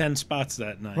has 10 spots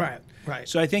that night. Right.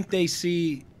 So I think they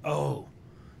see, the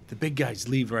big guys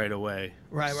leave right away.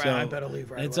 Right. So I better leave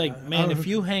right it's away. like, man, if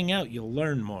you hang out, you'll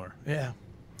learn more. Yeah.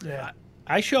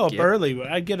 I show up Yeah. early.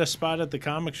 I'd get a spot at the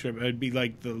comic strip. It'd be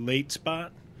like the late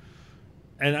spot.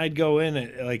 And I'd go in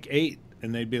at like 8,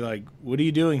 and they'd be like, what are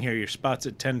you doing here? Your spot's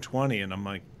at 10:20. And I'm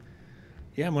like,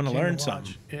 yeah, I'm going to learn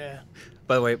something. Yeah.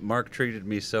 By the way, Mark treated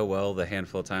me so well the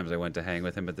handful of times I went to hang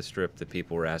with him at the strip that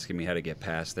people were asking me how to get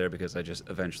past there because I just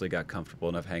eventually got comfortable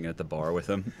enough hanging at the bar with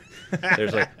him.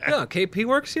 There's like, oh, KP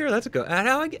works here? That's a go.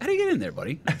 How do you get in there,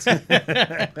 buddy?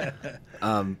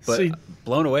 But See-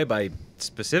 blown away by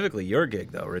specifically your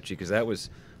gig, though, Richie, because that was,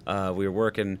 we were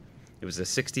working, it was a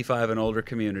 65 and older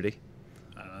community.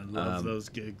 I love those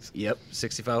gigs. Yep,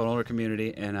 65 and older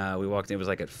community, and we walked in. It was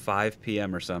like at 5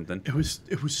 p.m. or something. It was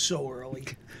so early.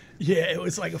 Yeah, it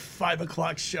was like a 5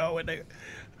 o'clock show, and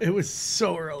it was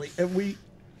so early. And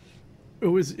it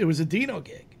was a Dino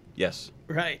gig, Yes,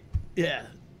 right? Yeah.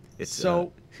 it's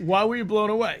So why were you blown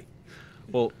away?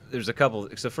 well, there's a couple.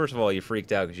 So first of all, you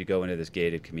freaked out because you go into this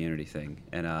gated community thing,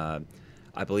 and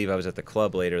I believe I was at the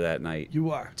club later that night. You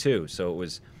are. too. So it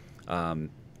was.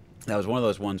 That was one of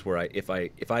those ones where if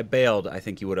I bailed, I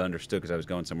think you would have understood because I was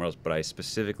going somewhere else. But I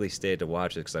specifically stayed to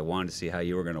watch it because I wanted to see how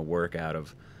you were going to work out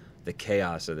of the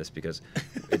chaos of this because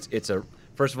it's a.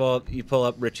 First of all, you pull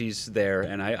up Richie's there,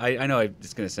 and I know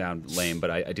it's going to sound lame, but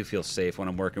I do feel safe when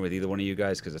I'm working with either one of you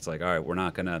guys because it's like, all right, we're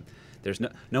not gonna. There's no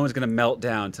one's gonna melt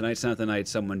down. Tonight's not the night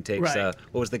someone takes. Right.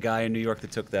 What was the guy in New York that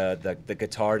took the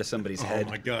guitar to somebody's head?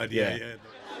 Oh my God! Yeah.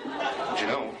 But you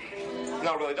know,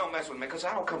 no, really, don't mess with me, because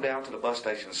I don't come down to the bus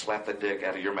station and slap the dick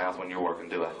out of your mouth when you're working,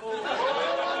 do I? Oh,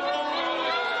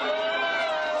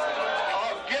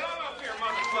 get on up here,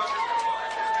 motherfucker!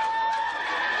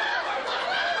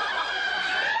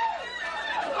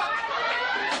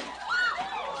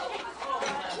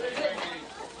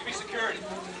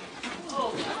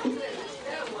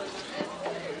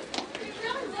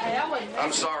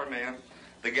 I'm sorry, man.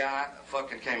 The guy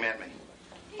fucking came at me.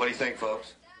 What do you think,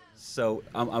 folks? So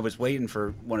I was waiting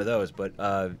for one of those, but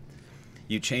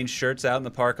you changed shirts out in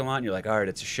the parking lot, and you're like, all right,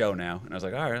 it's a show now. And I was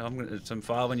like, all right, I'm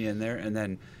following you in there. And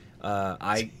then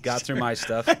I got through my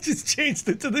stuff. I just changed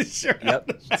it to the shirt.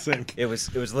 Yep. It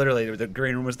was literally, the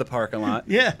green room was the parking lot.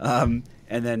 Yeah.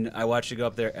 And then I watched you go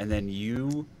up there, and then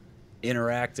you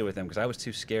interacted with them because I was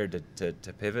too scared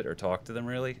to pivot or talk to them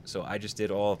really. So I just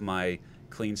did all of my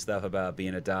clean stuff about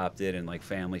being adopted and like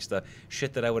family stuff,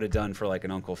 shit that I would have done for like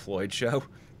an Uncle Floyd show.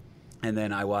 And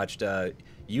then I watched.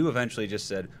 You eventually just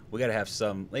said we got to have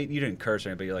some. You didn't curse or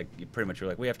anything, but you pretty much were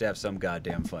like, we have to have some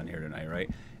goddamn fun here tonight, right?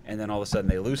 And then all of a sudden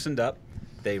they loosened up,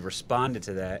 they responded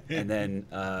to that, and then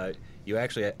you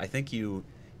actually, I think you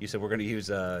said we're going to use.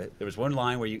 There was one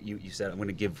line where you said I'm going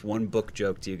to give one book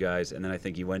joke to you guys, and then I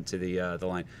think you went to the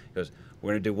line. He goes,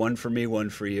 we're going to do one for me,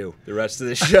 one for you. The rest of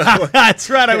the show. That's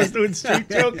right. I was doing street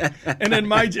joke, and then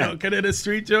my joke, and then a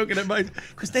street joke, and then my,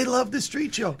 because they love the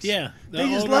street jokes. Yeah, they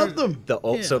just love them.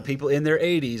 So people in their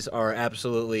 80s are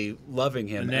absolutely loving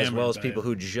him, Enamored as well as by people him.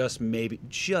 who just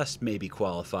maybe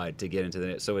qualified to get into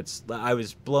the. So I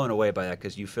was blown away by that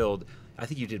because you filled. I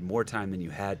think you did more time than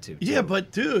you had to. Yeah, too.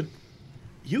 but dude,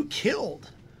 you killed.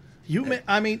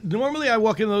 I mean, normally I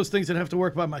walk into those things and have to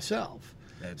work by myself.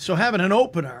 So having an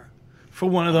opener for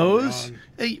one of those,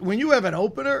 when you have an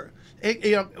opener,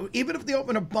 even if the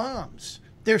opener bombs,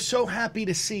 they're so happy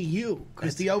to see you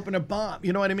because the opener bombed.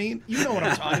 You know what I mean? You know what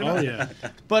I'm talking about. Oh, yeah.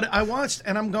 But I watched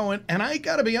and I'm going, and I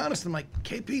got to be honest, I'm like,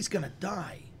 KP's going to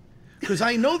die. Because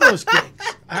I know those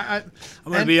gigs. I'm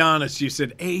going to be honest. You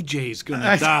said AJ's going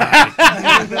to die.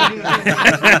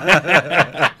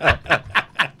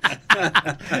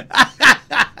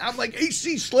 I'm like,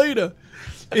 AC Slater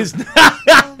is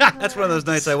That's one of those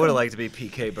nights I would have liked to be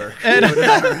PK Burke.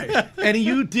 and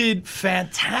you did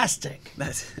fantastic.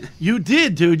 You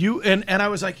did, dude. And I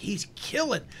was like, he's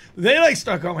killing. They like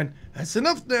start going, that's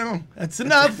enough now. That's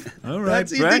enough. All right,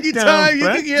 That's, you think you back time. You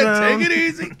down, think, back down. take it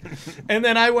easy. And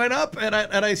then I went up and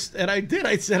I did.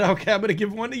 I said, okay, I'm gonna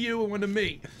give one to you and one to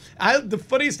me. The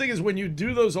funniest thing is when you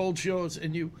do those old shows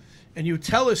and you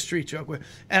tell a street joke.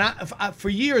 And for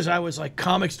years I was like,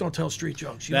 comics don't tell street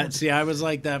jokes. You don't- See, I was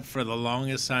like that for the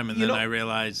longest time, and You then know- I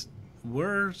realized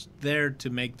we're there to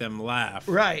make them laugh.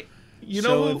 Right. You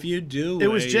So know, if you do, it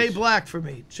was Jay Black for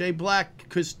me. Jay Black,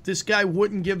 because this guy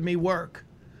wouldn't give me work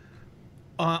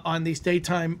on these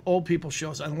daytime old people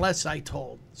shows unless I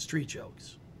told street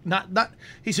jokes. Not.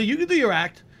 He said, you can do your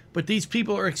act, but these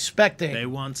people are expecting. They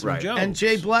want some Right. jokes. And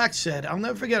Jay Black said, I'll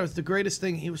never forget, it was the greatest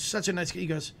thing. He was such a nice guy. He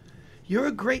goes, you're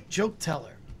a great joke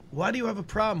teller. Why do you have a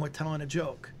problem with telling a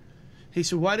joke? He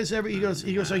said, why does he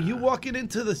goes, are you walking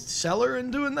into the cellar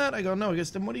and doing that? I go, no. He goes,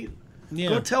 then what do you,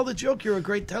 go tell the joke. You're a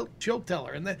great joke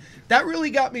teller. And that really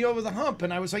got me over the hump.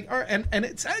 And I was like, all right. And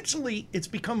it's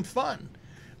become fun.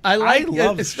 I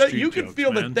love it. street You can jokes,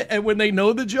 feel man. that, and when they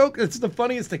know the joke, it's the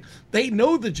funniest thing. They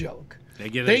know the joke. They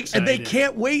get And they excited.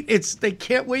 can't wait. They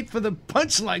can't wait for the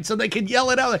punchline so they can yell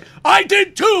it out like, I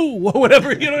did too, or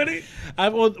whatever. You know what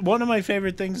I mean? One of my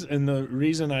favorite things, and the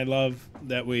reason I love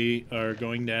that we are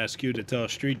going to ask you to tell a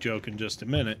street joke in just a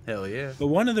minute. Hell yeah. But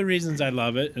one of the reasons I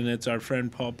love it, and it's our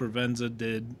friend Paul Provenza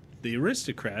did The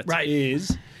Aristocrats, Right.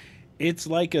 is it's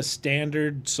like a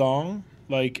standard song.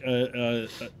 Like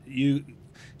you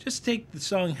just take the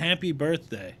song Happy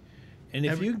Birthday. And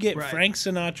if you get right. Frank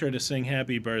Sinatra to sing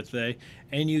Happy Birthday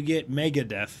and you get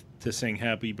Megadeth to sing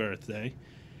Happy Birthday,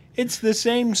 it's the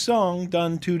same song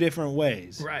done two different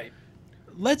ways. Right.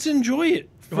 Let's enjoy it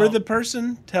for Well- the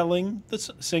person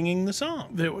singing the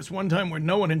song. There was one time where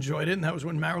no one enjoyed it, and that was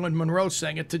when Marilyn Monroe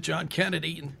sang it to John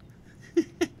Kennedy. And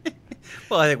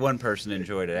Well, I think one person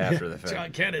enjoyed it after the fact.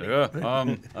 John Kennedy.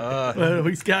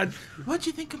 He's got What'd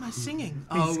you think of my singing?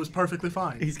 Oh, it was perfectly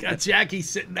fine. he's got Jackie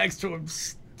sitting next to him,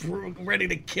 ready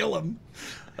to kill him.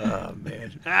 Oh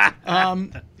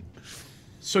man.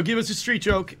 So give us a street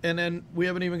joke, and then we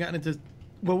haven't even gotten into.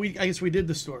 Well, I guess we did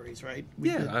the stories, right? We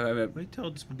did. We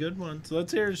told some good ones.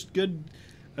 Let's hear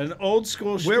an old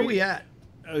school street. Where are we at?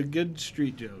 A good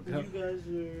street joke. You guys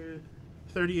are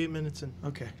 38 minutes in.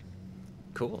 Okay.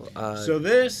 Cool. So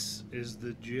this is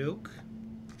the joke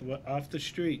off the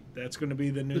street. That's going to be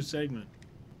the new segment.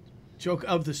 Joke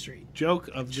of the street. Joke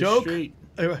of the Joke? street.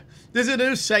 This is a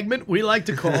new segment we like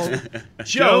to call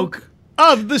Joke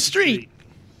of the Street.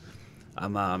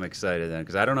 I'm excited then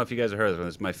because I don't know if you guys have heard this one.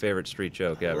 It's my favorite street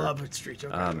joke I ever. love a street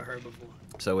joke I've never heard before.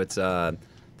 So it's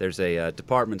there's a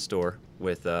department store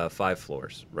with 5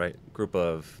 floors, right? Group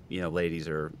of ladies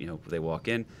or they walk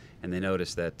in and they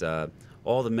notice that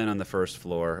all the men on the first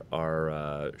floor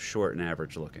are short and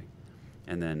average looking,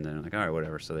 And then they're like, all right,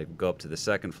 whatever. So they go up to the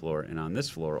second floor, and on this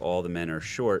floor, all the men are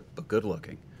short but good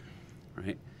looking,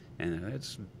 right? And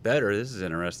it's better. This is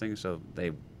interesting. So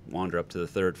they wander up to the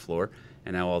third floor,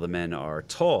 and now all the men are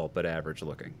tall but average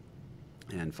looking.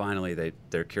 And finally,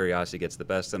 their curiosity gets the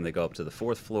best of them. They go up to the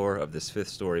fourth floor of this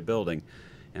fifth-story building,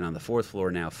 and on the fourth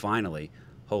floor now, finally,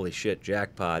 holy shit,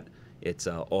 jackpot, it's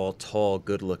all tall,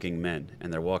 good-looking men.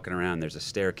 And they're walking around. There's a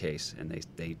staircase, and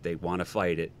they want to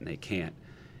fight it, and they can't.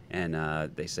 And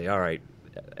they say, all right,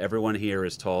 everyone here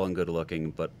is tall and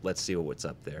good-looking, but let's see what's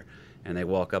up there. And they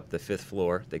walk up the fifth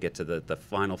floor. They get to the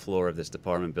final floor of this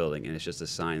apartment building, and it's just a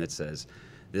sign that says,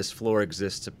 "This floor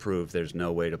exists to prove there's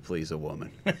no way to please a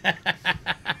woman."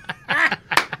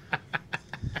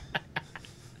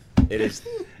 It is.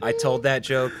 I told that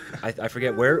joke. I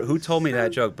forget who told me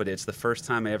that joke, but it's the first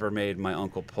time I ever made my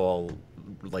Uncle Paul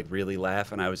like really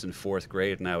laugh, and I was in 4th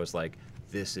grade, and I was like,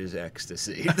 "This is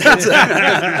ecstasy."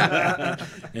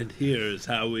 And here's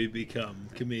how we become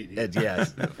comedians. And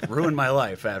yes, ruined my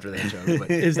life after that joke.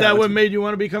 But Is that what made you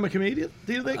want to become a comedian?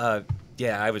 Do you think?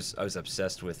 Yeah, I was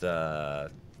obsessed with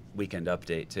Weekend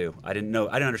Update too. I didn't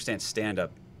understand stand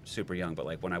up super young, but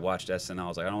like when I watched SNL, I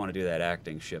was like, I don't want to do that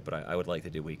acting shit, but I would like to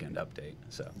do Weekend Update.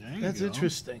 So There you That's go.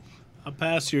 interesting. I'll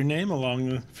pass your name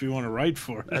along if you want to write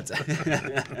for it. that's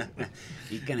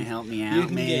you gonna help me You out,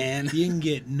 can man? you can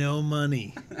get no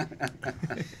money.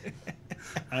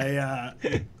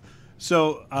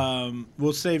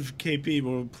 We'll save KP.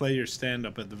 We'll play your stand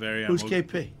up at the very end. Who's We'll-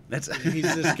 KP? That's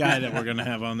He's this guy that we're gonna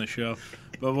have on the show,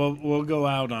 but we'll go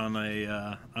out on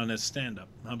a stand up.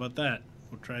 How about that?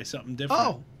 We'll try something different.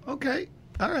 Oh, okay.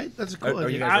 All right. That's a cool Are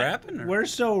idea. you guys rapping? Or? We're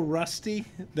so rusty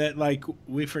that like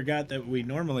we forgot that we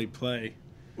normally play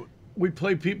We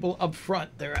play people up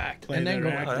front, their act, and then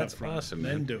their go. act Oh, up that's front, awesome,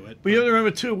 then man. do it. But you have to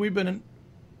remember too,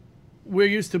 we're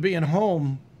used to being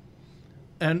home,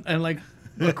 and like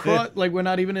across, like we're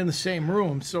not even in the same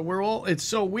room, so we're all. It's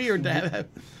so weird to have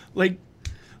like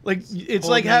it's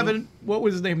like having what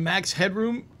was his name, Max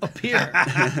Headroom appear.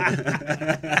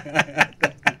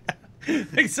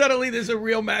 Like suddenly there's a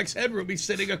real Max Headroom. He's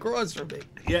sitting across from me.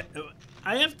 Yeah,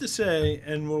 I have to say,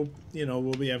 and we'll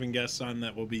be having guests on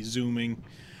that will be zooming.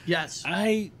 Yes.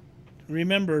 I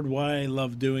remembered why I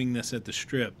love doing this at the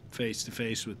Strip, face to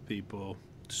face with people,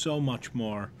 so much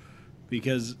more,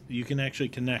 because you can actually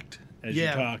connect as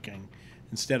Yeah. you're talking,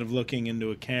 instead of looking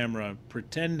into a camera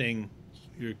pretending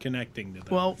you're connecting to them.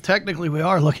 Well, technically we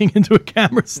are looking into a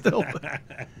camera still,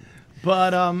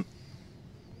 but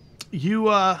you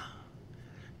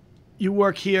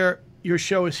work here. Your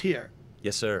show is here,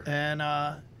 Yes, sir.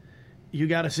 and you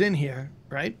got us in here,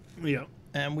 right? yeah,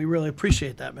 And we really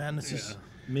appreciate that, man. This is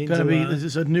means gonna a be lot. this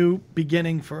is a new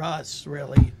beginning for us,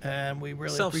 really, and we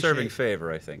really Self-serving appreciate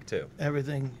favor, I think, too.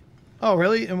 everything. Oh,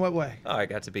 really? In what way? Oh, I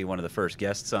got to be one of the first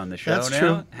guests on the show That's now.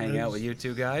 true. Hang out with you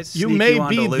two guys. You sneak may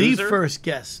onto be the Loser. first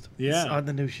guest Yeah. on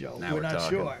the new show. Now we're we're not talking.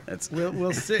 sure. That's-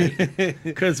 We'll see.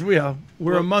 Because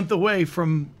we're a month away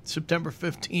from September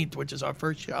 15th, which is our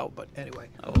first show. But anyway,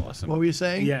 Oh, awesome. what were you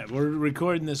saying? yeah, we're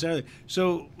recording this early.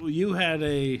 So you had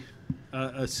a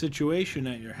situation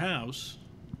at your house.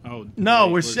 Oh No,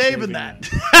 wait, we're saving that.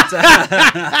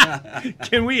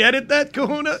 Can we edit that,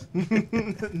 Kahuna?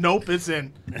 Nope, it's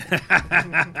in.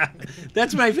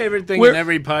 That's my favorite thing We're- in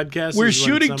every podcast. We're is when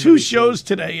shooting somebody two says, shows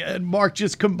today, and Mark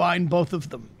just combined both of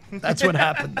them. That's what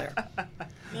happened there.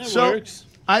 That So works.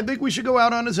 I think we should go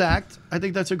out on his act. I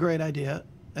think that's a great idea.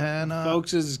 And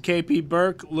Folks, this is KP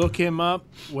Burke. Look him up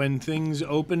when things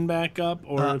open back up,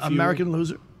 or if you, American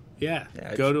Loser. Yeah,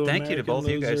 Yeah, go to. thank you to American both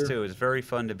of you guys, Loser. too. It's very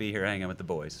fun to be here hanging with the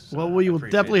boys. So Well, we I will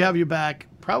appreciate definitely it. have you back.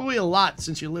 Probably a lot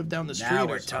since you live down the street. Now or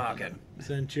we're something. talking.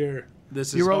 Since this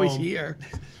is You're always home. here.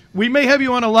 We may have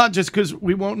you on a lot just because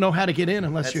we won't know how to get in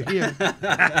unless you're here.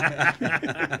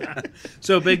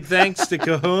 So big thanks to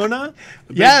Kahuna.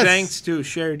 Big Yes. thanks to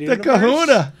Shared The Universe.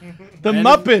 Kahuna, the And-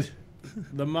 Muppet.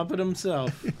 The Muppet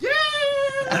himself.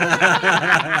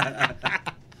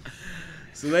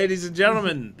 So, ladies and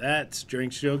gentlemen, that's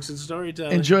Drinks, Jokes, and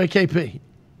Storytelling. Enjoy KP.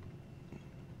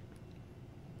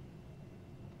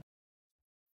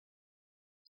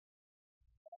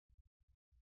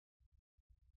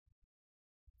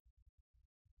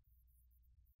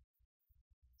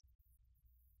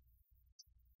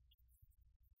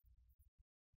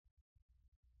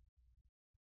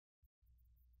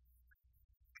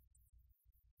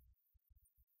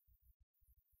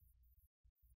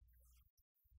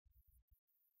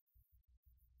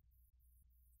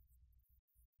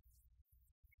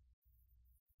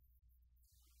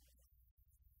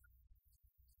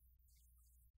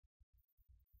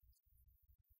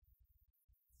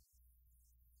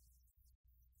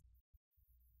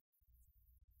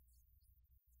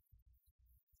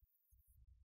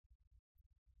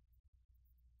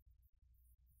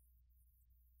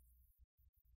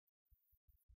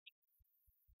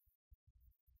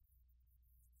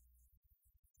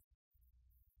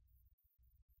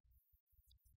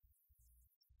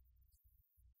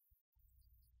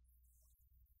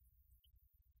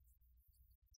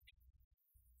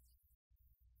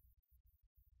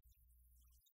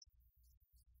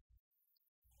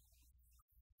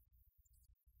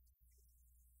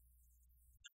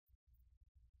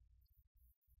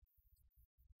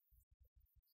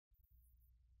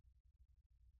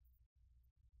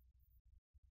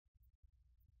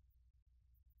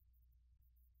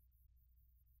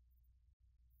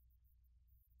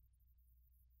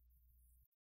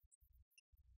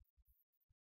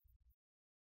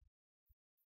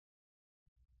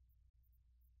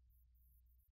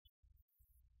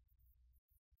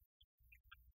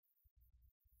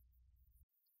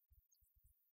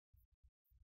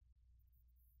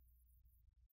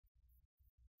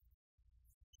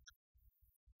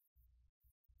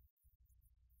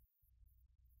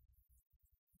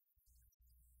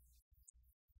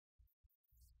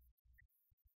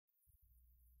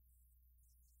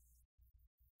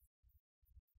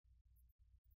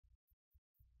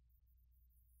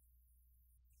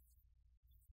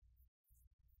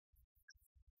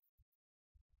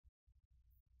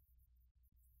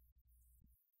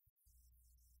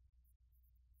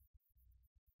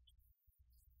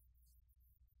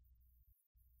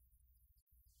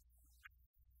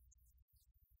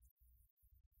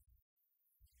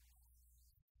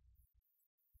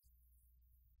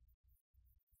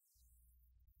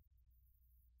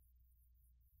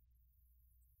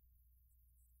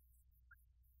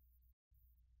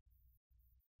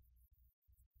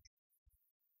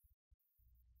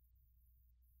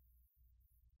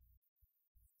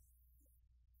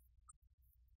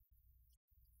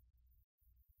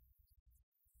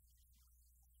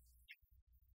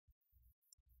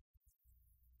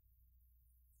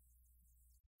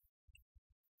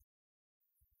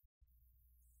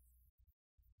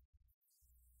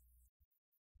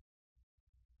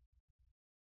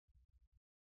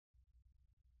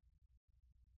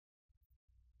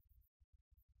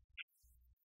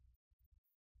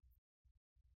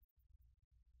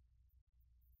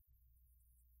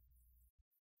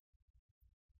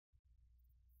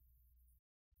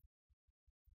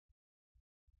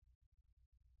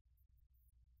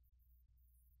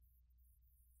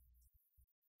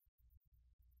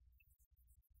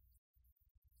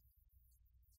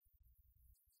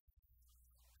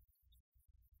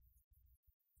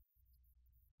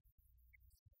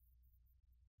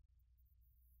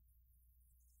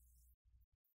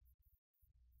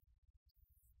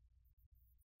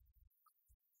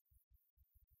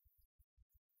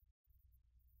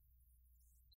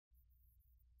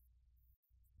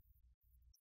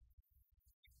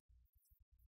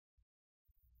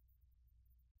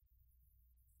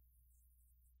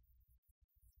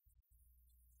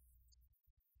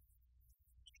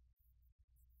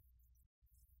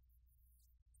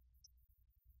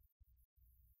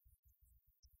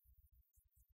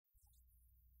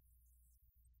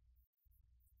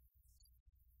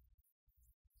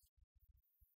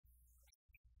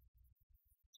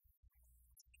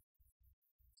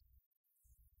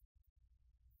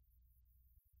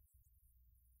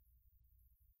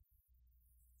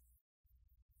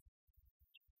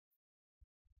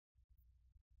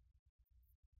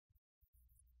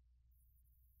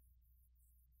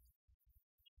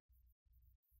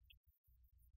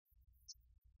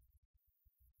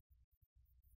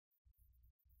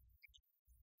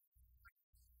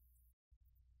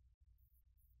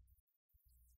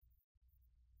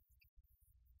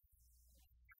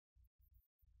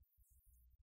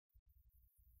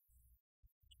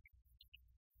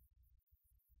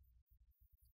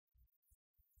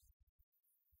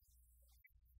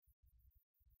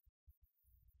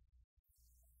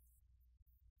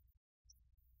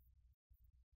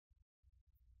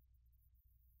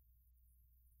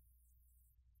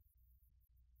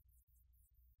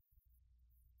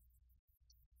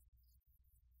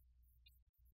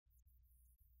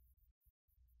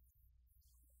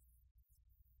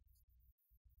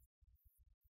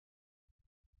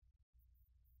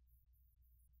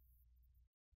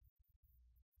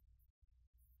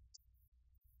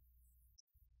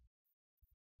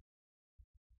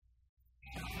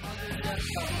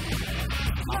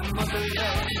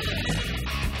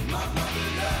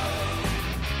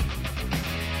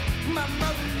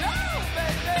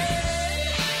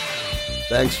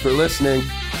 Thanks for listening.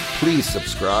 Please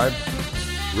subscribe,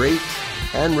 rate,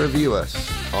 and review us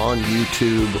on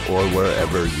YouTube or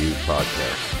wherever you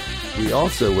podcast. We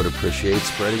also would appreciate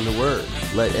spreading the word.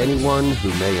 Let anyone who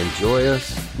may enjoy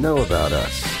us know about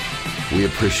us. We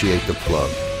appreciate the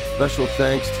plug. Special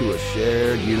thanks to A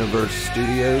Shared Universe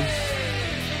Studios,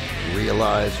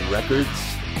 Realize Records,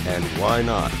 and Why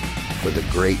Not for the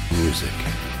great music.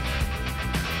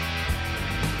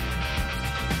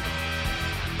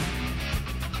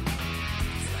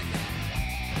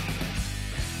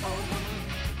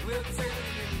 We'll take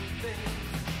anything.